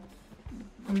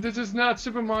 This is not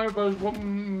Super Mario Bros.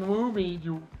 Movie,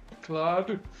 you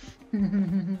clod.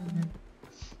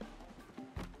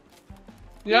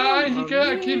 Yeah,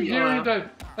 I keep hearing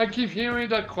that. I keep hearing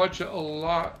that question a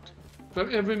lot.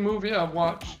 From every movie I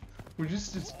watch. What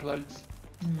is this place?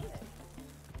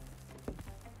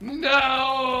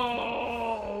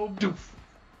 No! Doof.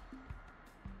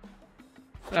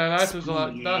 And that's a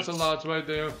lot. That's a lot right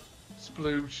there.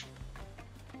 Sploosh.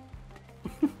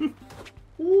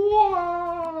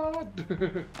 What?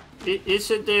 You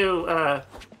should do.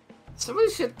 Somebody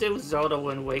should do Zelda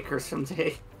Wind Waker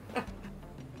someday.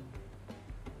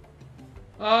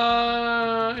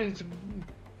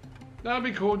 That'd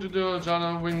be cool to do a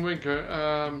Zelda Wind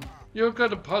Waker. You've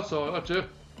got a puzzle, don't you?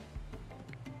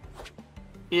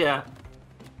 Yeah.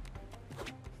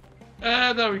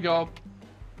 There we go.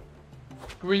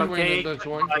 Green Okay. winded this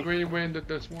one. Green winded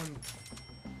this one.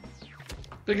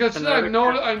 Because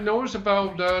I noticed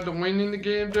about the wind in the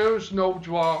game. There's no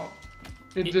draw.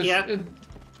 They didn't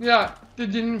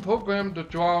program the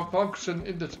draw function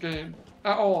in this game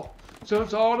at all. So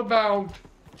it's all about.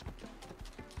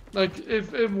 Like,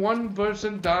 if one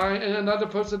person died and another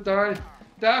person died,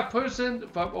 that person...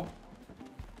 Oh,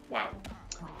 wow.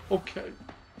 Okay.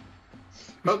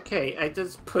 Okay, I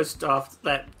just pushed off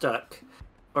that duck.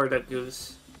 Or the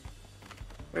goose.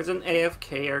 There's an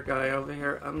AFKer guy over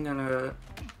here. I'm gonna...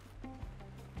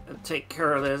 take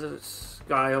care of this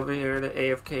guy over here, the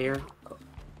AFKer.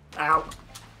 Ow.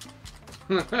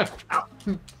 Ow.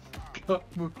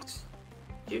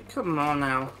 You come on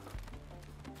now.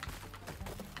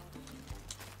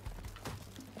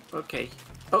 Okay.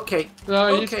 Okay.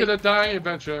 No, he's gonna die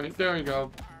eventually. There we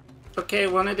go. Okay,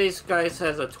 one of these guys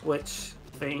has a Twitch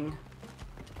thing.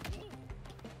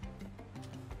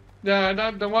 Yeah,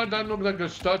 the one that looks like a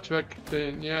Star Trek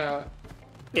thing, yeah.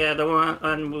 Yeah, the one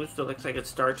on Moose that looks like a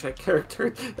Star Trek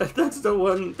character. That's the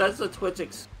one. That's a Twitch.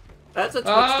 That's a Twitch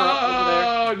stop over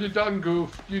there. Oh, you done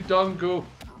goof. You done goof.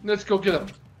 Let's go get him.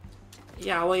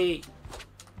 Yowie.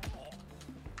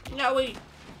 Yowie.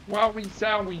 Wowie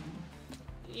zowie.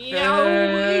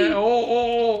 Yowie.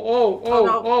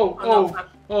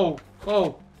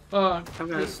 I'm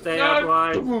gonna stay up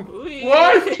wide.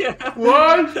 What?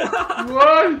 What?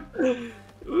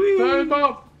 Climb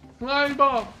up. Climb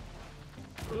up.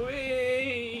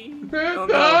 Wee. Oh,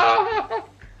 no.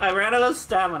 I ran out of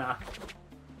stamina.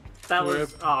 That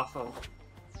was awful.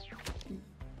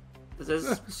 This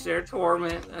is sheer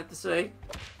torment, I have to say.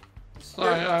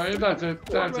 Alright, that's it.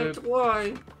 That's it.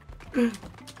 Why?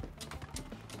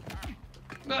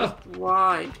 No.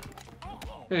 Why?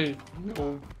 Hey,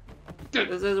 no.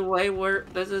 This is way worse.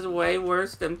 This is way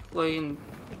worse than playing,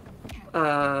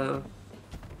 Dr.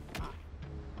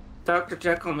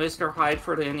 Jekyll, Mr. Hyde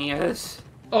for the NES.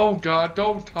 Oh God!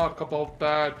 Don't talk about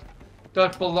that.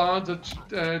 That belongs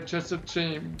just a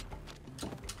team.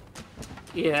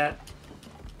 Yeah.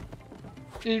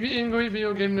 In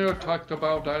video game, never talked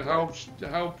about that. How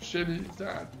shitty is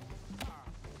that?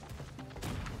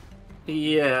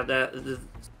 Yeah, that is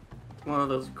one of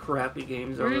those crappy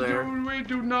games over there. We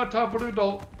do not talk about it.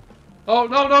 Oh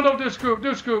no! Do scoop.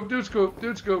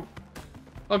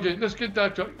 Okay, let's get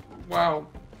that. Wow.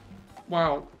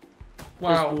 Wow.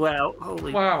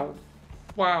 Holy. Wow.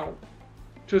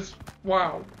 Just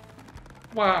wow.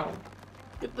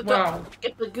 Get the duck.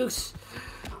 Get the goose.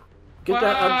 Get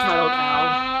that untitled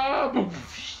owl.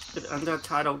 Get the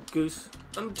untitled goose.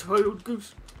 Untitled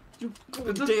goose. You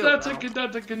that's a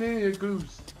Canadian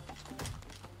goose.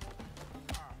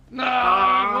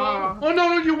 No. Oh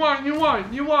no! You won.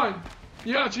 You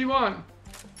actually won.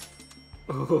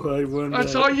 Oh, I won. I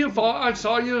saw you fall. I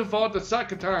saw you fall the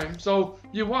second time, so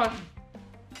you won.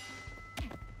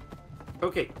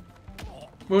 Okay.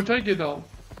 We'll take it though.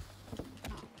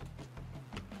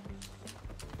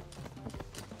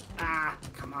 Ah,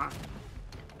 come on.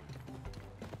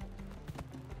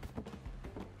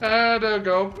 There you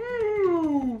go.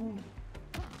 Woo.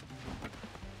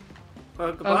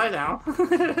 Well, goodbye now.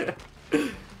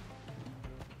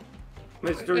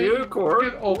 Mr. Hey,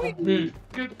 Unicorn. Get off of me.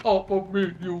 Get off of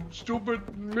me, you stupid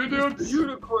idiots. Mr.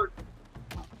 Unicorn.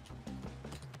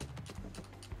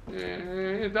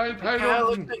 And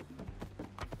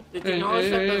Did you notice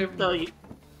that the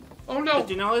Oh no! Did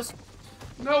you notice?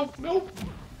 No, no!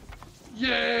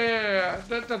 Yeah!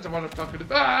 That's what I'm talking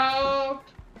about!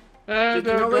 And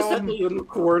Did you notice that the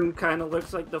unicorn kind of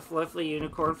looks like the fluffy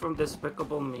unicorn from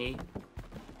Despicable Me?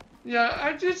 Yeah,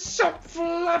 I'm just so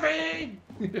fluffy!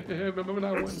 Remember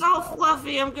that one? It's so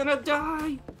fluffy, I'm gonna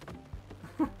die!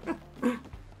 Come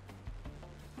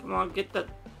on, get that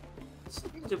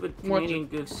stupid Canadian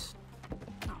goose.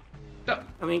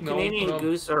 I mean, Canadian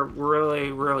goose are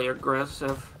really, really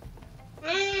aggressive.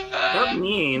 They're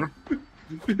mean.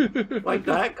 Like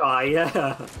that guy,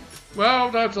 yeah. Well,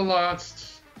 that's a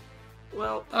last.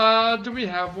 Well, do we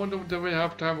have one? Do we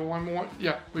have time for one more?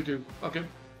 Yeah, we do. Okay.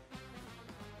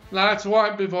 Last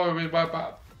one before we wrap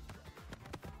up.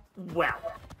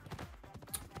 well.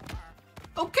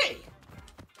 Okay.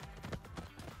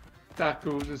 That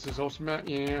goes. This is awesome.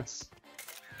 Yes.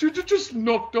 Did you just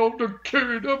knocked out the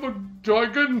kid of a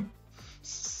dragon?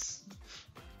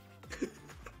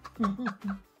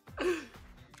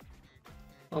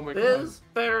 Oh my god. This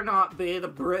better not be the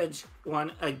bridge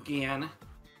one again.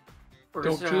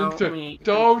 Don't jinx it.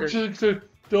 Don't jinx it.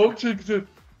 Don't jinx it.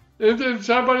 If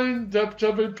somebody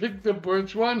picked the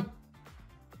bridge one,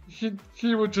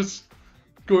 he would just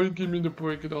go and give me the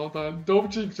break and all that.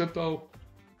 Don't jinx it though.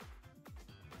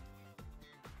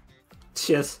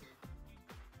 Cheers.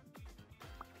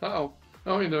 Uh-oh.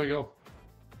 Oh, there we go.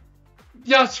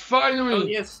 Yes, finally! Oh,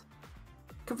 yes.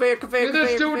 Conveyor.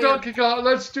 Let's do Donkey Kong.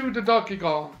 Let's do the Donkey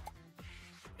Kong.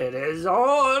 It is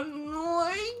on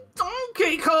like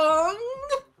Donkey Kong.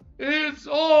 It's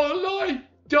all like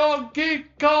Donkey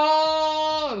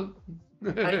Kong!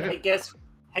 Hey, guess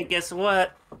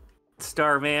what,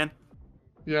 Starman?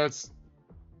 Yes.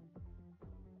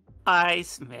 I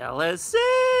smell a sandwich.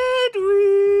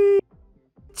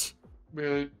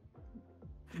 Really?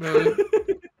 Really?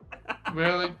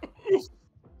 Really?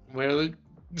 Really?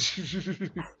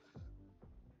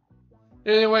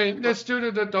 Anyway, let's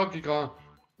do the Donkey Kong.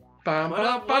 Bam,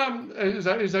 ba, bam. Is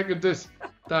that good? This.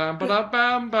 Bam, ba,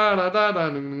 bam, ba, da, da, da.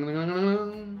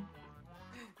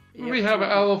 We have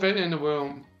an elephant in the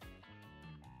room.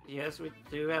 Yes, we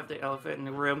do have the elephant in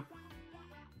the room.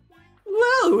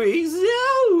 Wowie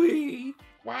zowie!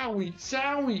 Wowie,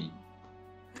 zowie.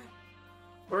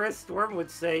 Or as Storm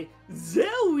would say,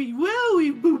 zowie,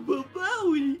 wowie, boo boo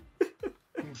bowie.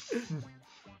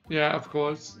 Yeah, of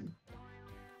course.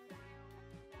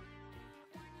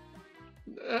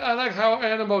 I like how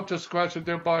animals just scratch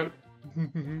their butt.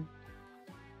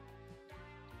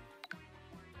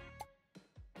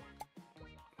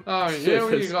 Alright, here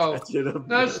we go.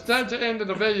 That's the end of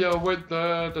the video with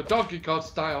the Donkey Kong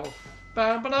style.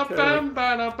 Bam, ba, bam,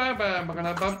 ba, bam, bam,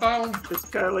 bam, bam. It's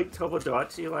kind of like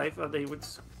Tomodachi Life, how they would,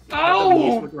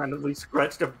 would randomly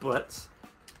scratch their butts.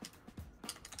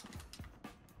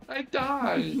 I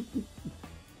died.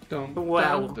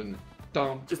 Wow. Can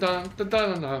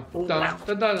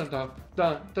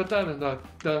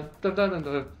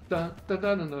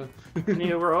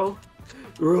you roll?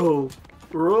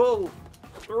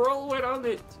 Roll it on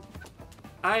it.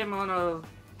 I'm on a...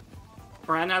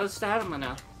 Ran out of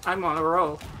stamina. I'm on a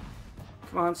roll.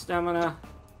 Come on, stamina.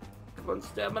 Come on,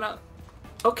 stamina.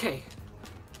 Okay.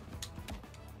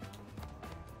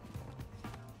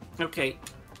 Okay.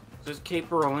 Just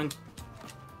keep rolling.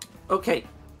 Okay.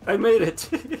 I made it.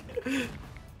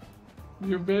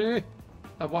 You made it?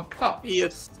 I woke up.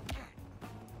 Yes.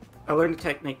 I learned the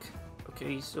technique.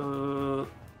 Okay, so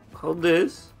hold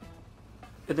this,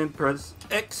 and then press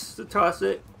X to toss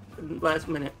it in the last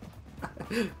minute.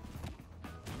 And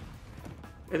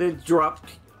then drop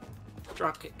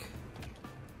kick.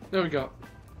 There we go.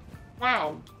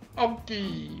 Wow.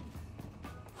 Okay.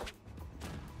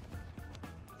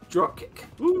 Drop kick.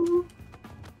 Woo.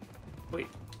 Wait.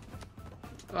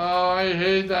 Oh, I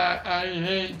hate that. I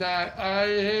hate that. I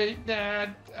hate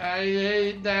that. I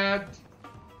hate that.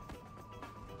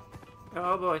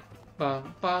 Oh boy.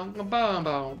 Bang bang bang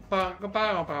bang bang bang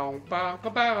bang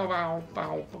bang bang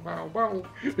bang bang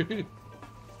bang.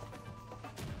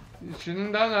 You shouldn't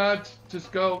have done that.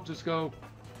 Just go.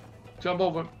 Jump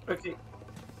over. Okay.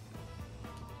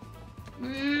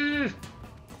 Eh.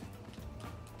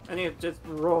 I need to just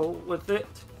roll with it.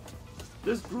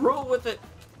 Just roll with it.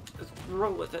 Just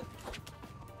roll with it.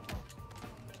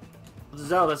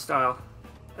 Zelda style.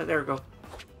 There we go.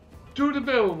 Do the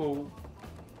barrel roll.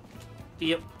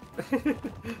 Yep. You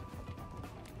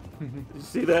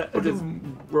see that? I just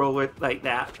roll it like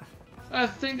that. I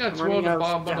think that's I'm running the out of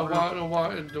bomb in stamina. the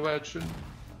right direction.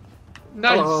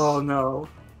 Nice. Oh no.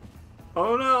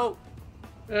 Oh no.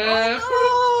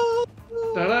 Oh,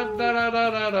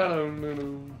 Oh,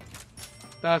 no.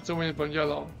 That's a win for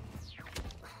yellow.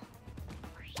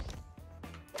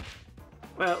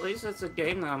 Well, at least it's a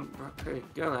game that I'm pretty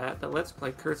good at. The Let's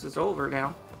Play curse is over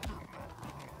now.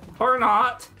 Or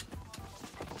not.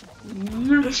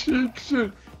 You chicks,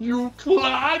 you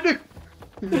clod!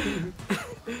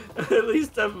 At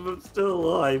least I'm still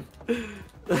alive.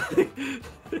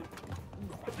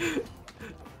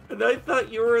 And I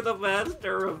thought you were the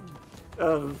master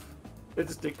of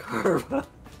instant karma.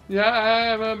 Yeah, I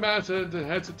am a master of the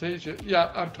hesitation.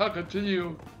 Yeah, I'm talking to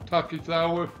you, Talkie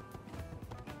Flower.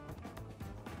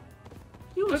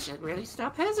 You should really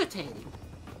stop hesitating.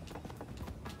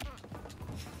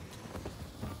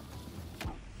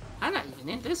 I'm not even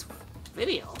in this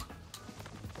video.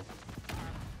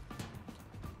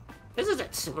 This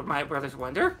isn't Super Mario Brothers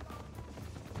Wonder.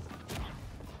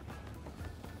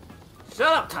 Shut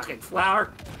up, Talking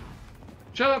Flower.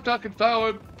 Shut up, Talking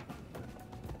Flower.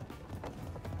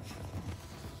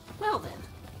 Well then.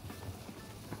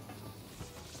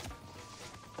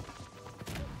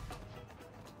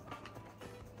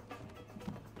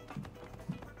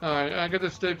 Alright, I gotta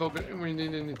stay focused. We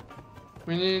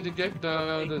need to get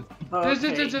the Okay.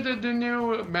 This is the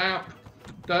new map.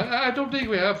 I don't think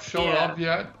we have shown up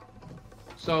yet.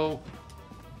 So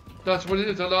that's what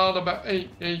it's all about. Hey.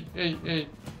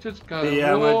 Just kind of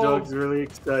Yeah, roll. my dog's really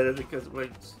excited because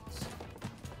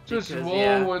Just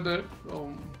roll with it.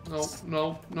 Oh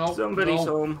no. Somebody's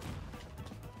home.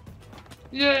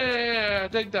 Yeah,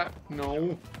 take that.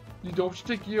 No, you don't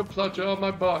stick your plunger on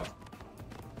my butt.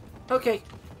 Okay.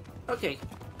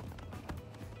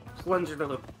 Plunger to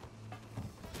the.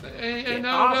 Hey, no,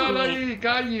 off of me. he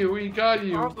got you.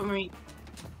 Off of me.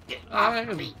 Get off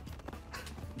of me.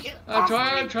 Get off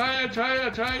of me. Try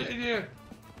it. Yeah.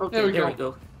 Okay, there we there go. we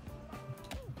go.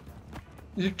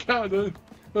 You got it.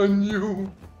 On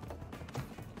you.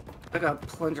 I got a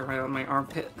plunger right on my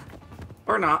armpit.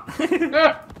 Or not.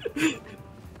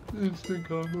 Instant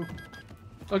combo.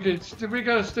 Okay, we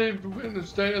gotta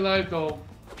stay alive though.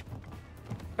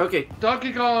 Okay.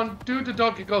 Donkey Kong, do the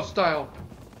Donkey Kong style.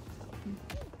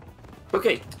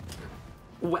 Okay.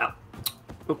 Well.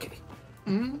 Okay.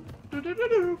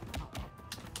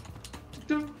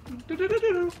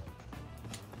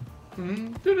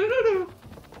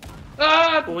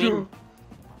 Ah! Boing.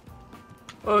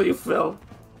 Oh, you fell.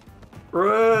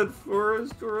 Run,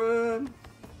 Forrest, run.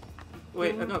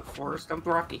 Wait, I'm not Forrest, I'm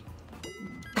Brocky.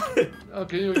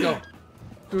 Okay, here we go.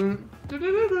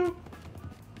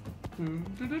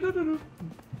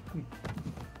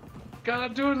 Gotta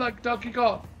do it like Donkey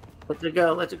Kong. Let it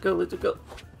go.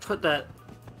 Put that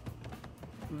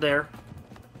there.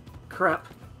 Crap.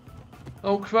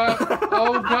 Oh crap! I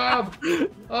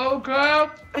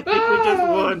think we just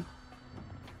won.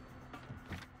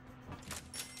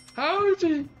 How is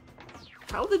he?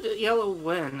 How did the yellow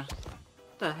win?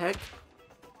 What the heck?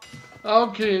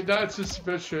 Okay, that's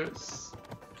suspicious.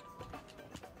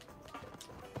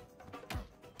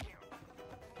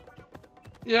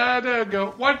 Yeah, there you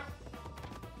go. What?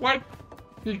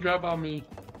 He grabbed on me.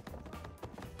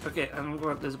 Okay, I'm gonna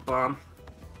grab this bomb.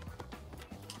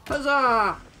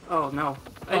 Huzzah! Oh no.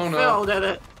 I failed at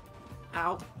it.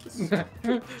 Ow.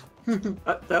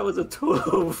 That was a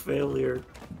total failure.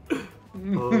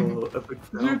 Oh, epic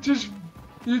fail.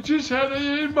 You just had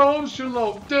an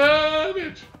emotional. Damn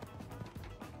it!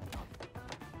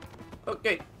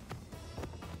 Okay.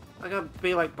 I gotta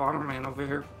be like Bomberman over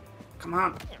here. Come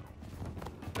on.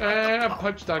 And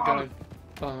punch that guy.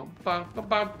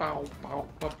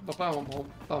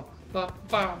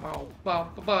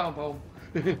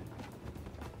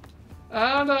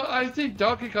 And I think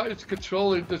Donkey Kong is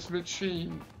controlling this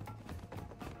machine.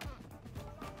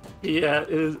 Yeah, it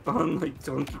is on like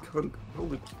Donkey Kong.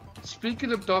 Holy.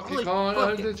 Speaking of Donkey Holy Kong,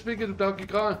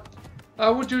 I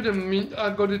would do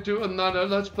I'm going to do another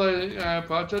Let's Play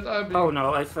project. Oh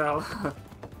no, I fell.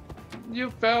 You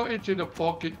fell into the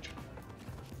bucket.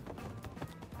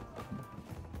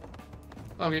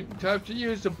 Okay, time to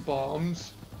use the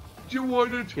bombs. Do you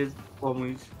want it? His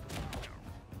bombs.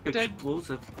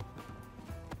 Explosive.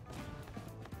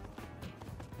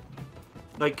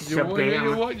 Like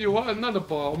shabam. You want another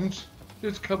bombs?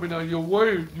 It's coming out your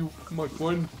way, my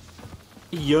friend.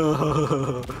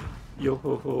 Yo.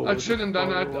 Yo. I shouldn't have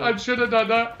done that. I should have done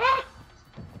that.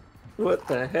 What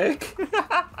the heck?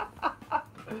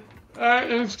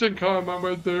 Instant karma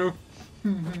right there.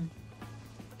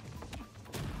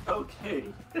 Okay.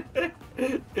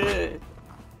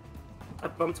 I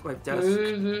bumped my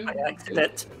desk by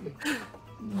accident.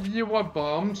 You want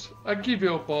bombs? I give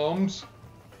you bombs.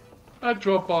 I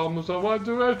drop bombs. I want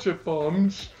to extra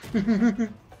bombs.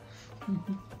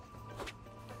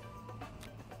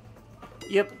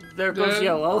 Yep, there goes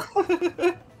yellow.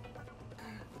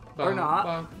 Or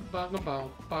not.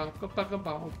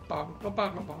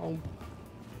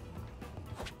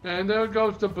 And there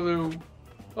goes the blue.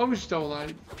 Oh, we're still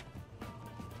alive.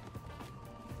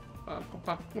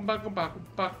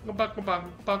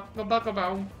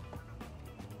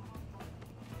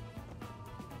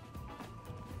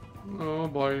 Oh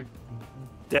boy.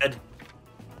 Dead.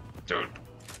 Dude.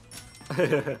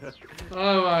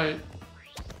 Alright.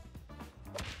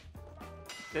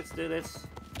 Let's do this.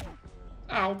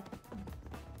 Ow.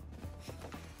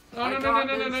 Oh, no, no,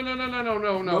 no, no, no, no, no, no, no,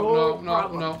 no, no, no, no,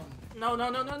 no. No, no,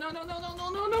 no, no, no, no, no, no, no,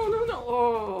 no, no, no, no.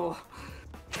 Oh.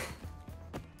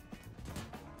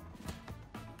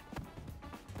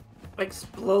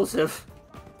 Explosive.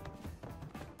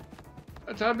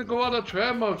 Time to go on a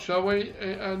treadmill, shall we?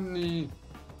 And the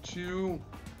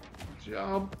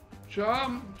jump.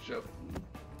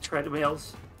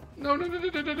 Treadmills. No, no, no, no,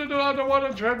 no, no, no, I don't want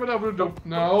a treadmill.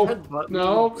 No,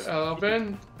 no,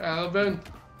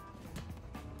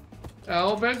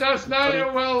 Elvin, that's not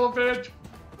your elephant.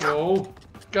 No,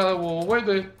 gotta roll with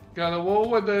it. Gotta roll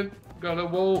with it. Gotta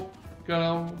roll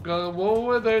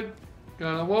with it.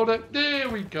 Gotta roll it. There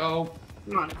we go.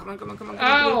 Come on, come on, come on, come on.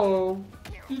 Ow!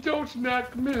 You don't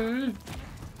smack me.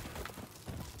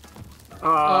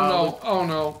 Oh no! Oh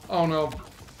no! Oh no!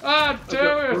 Ah,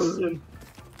 terrorists!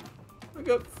 I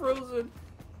got frozen.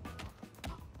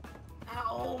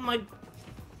 Ow, my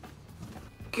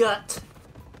gut.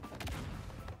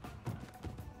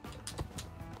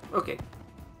 Okay.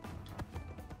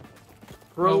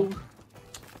 Roll.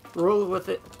 Roll with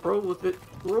it. Roll with it.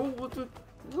 Roll with it.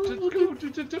 Roll with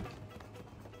it.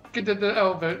 Get to the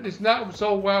elevator. It's not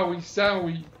so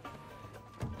wowie-sowie.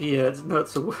 Yeah, it's not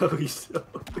so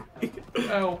wowie-sowie.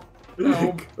 Ow.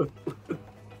 Ow.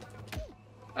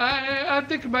 I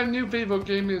think my new favorite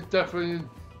game is definitely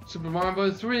Super Mario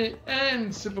Bros. 3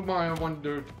 and Super Mario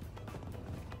Wonder.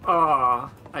 Ah,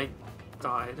 I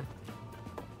died.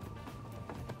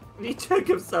 He took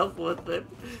himself with it.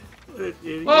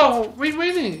 Oh, we're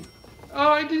winning! Oh,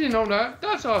 I didn't know that.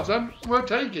 That's awesome. We'll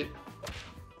take it.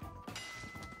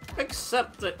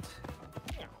 Accept it.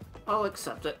 I'll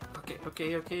accept it.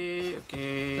 Okay.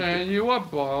 And you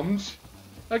want bombs?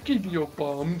 I give you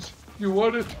bombs. You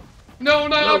want it? No,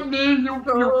 not me, you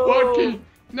Wacky!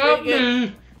 Not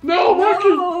me! No,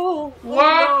 Wacky!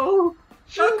 What? No.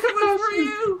 I'm coming for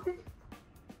you!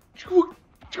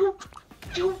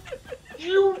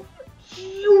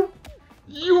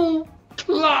 You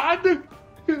clod!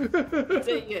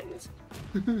 Dang it!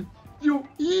 You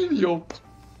idiot!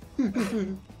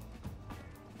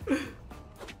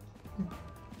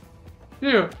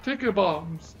 Here, take your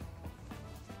bombs.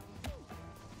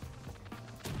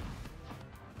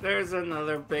 There's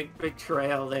another big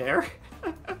betrayal there.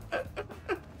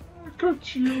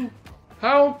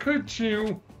 How could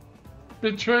you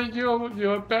betray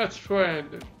your best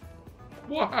friend?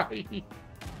 Why?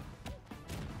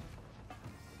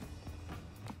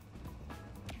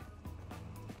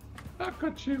 How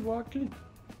could you, Wacky?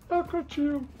 How could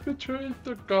you betray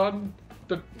the god,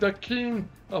 the king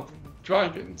of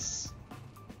dragons?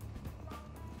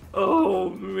 Oh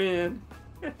man.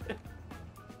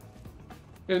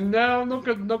 And now look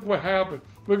what happened.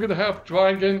 We're gonna have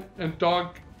dragon and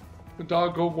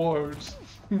doggo wars.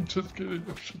 Just kidding.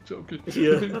 I'm just joking.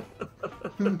 Yeah.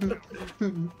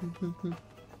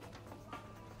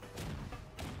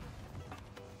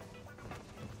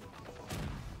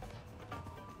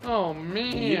 Oh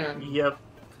man. Yep.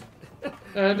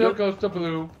 And there goes the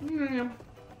blue.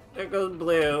 There goes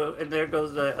blue, and there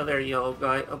goes the other yellow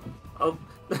guy. Oh.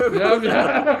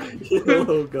 Yeah.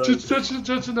 Yellow guy.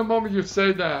 Just in the moment you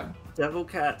say that. Devil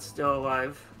Cat's still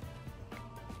alive.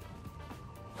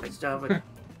 Nice job.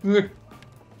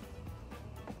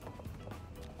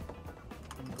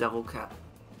 Devil Cat.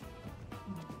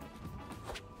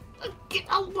 Get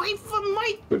away from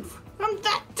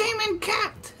that demon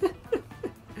cat!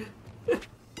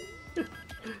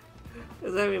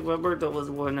 Because I remember there was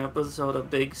one episode of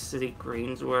Big City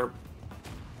Greens where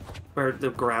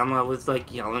the grandma was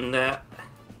like yelling that.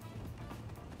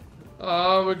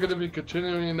 We're gonna be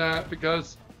continuing that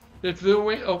because if the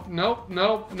win, oh nope,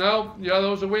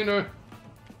 yellow's a winner.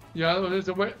 Yellow is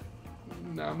a win.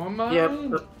 Never mind. Yep,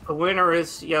 the winner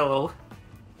is yellow.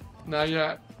 Not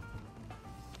yet.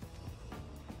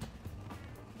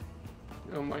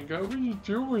 Oh my god, what are you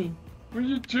doing? What are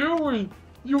you doing?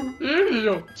 You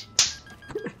idiot!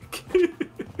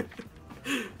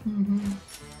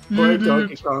 Boy,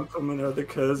 Donkey Kong from another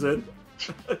cousin.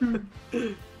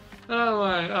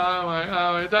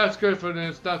 Alright. That's good for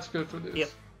this. That's good for this. Yep,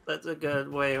 that's a good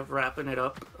way of wrapping it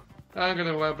up. I'm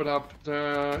gonna wrap it up.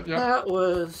 Yep. That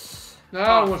was...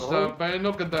 That was that, man.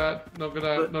 Look at that. Look at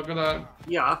that. Look at that.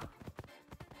 Yeah.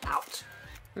 Out.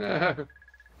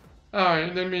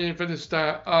 Alright, let me finish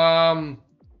that.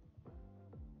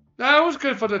 That was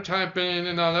good for the time being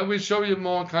and all that. We show you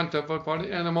more content for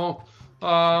Party Animal.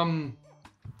 Yeah,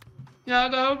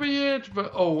 that'll be it.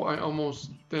 But oh, I almost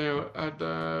there at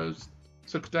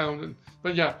 6,000.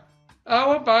 But yeah,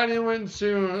 our body went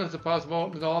soon as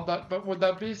possible and all that. But with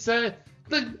that being said,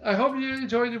 I hope you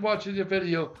enjoyed watching the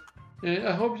video. And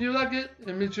I hope you like it.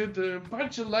 And make sure to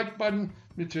punch the like button.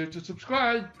 Make sure to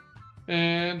subscribe.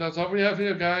 And that's all we have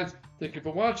here, guys. Thank you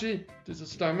for watching. This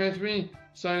is Star Management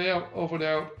signing out, over and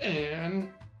out, and...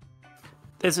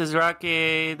 This is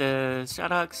Rocky, the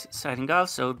Shadowhawks, signing off.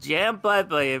 So jam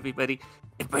bye-bye, everybody.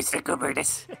 And Mr.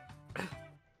 Gobertus.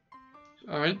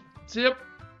 Alright, see ya.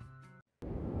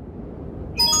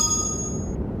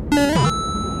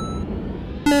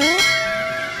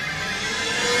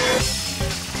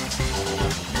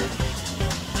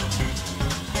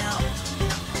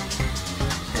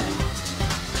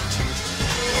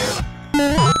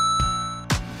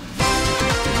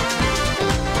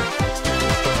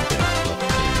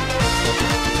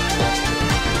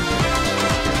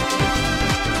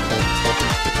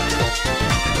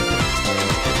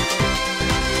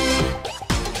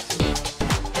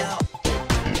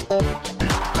 Yeah.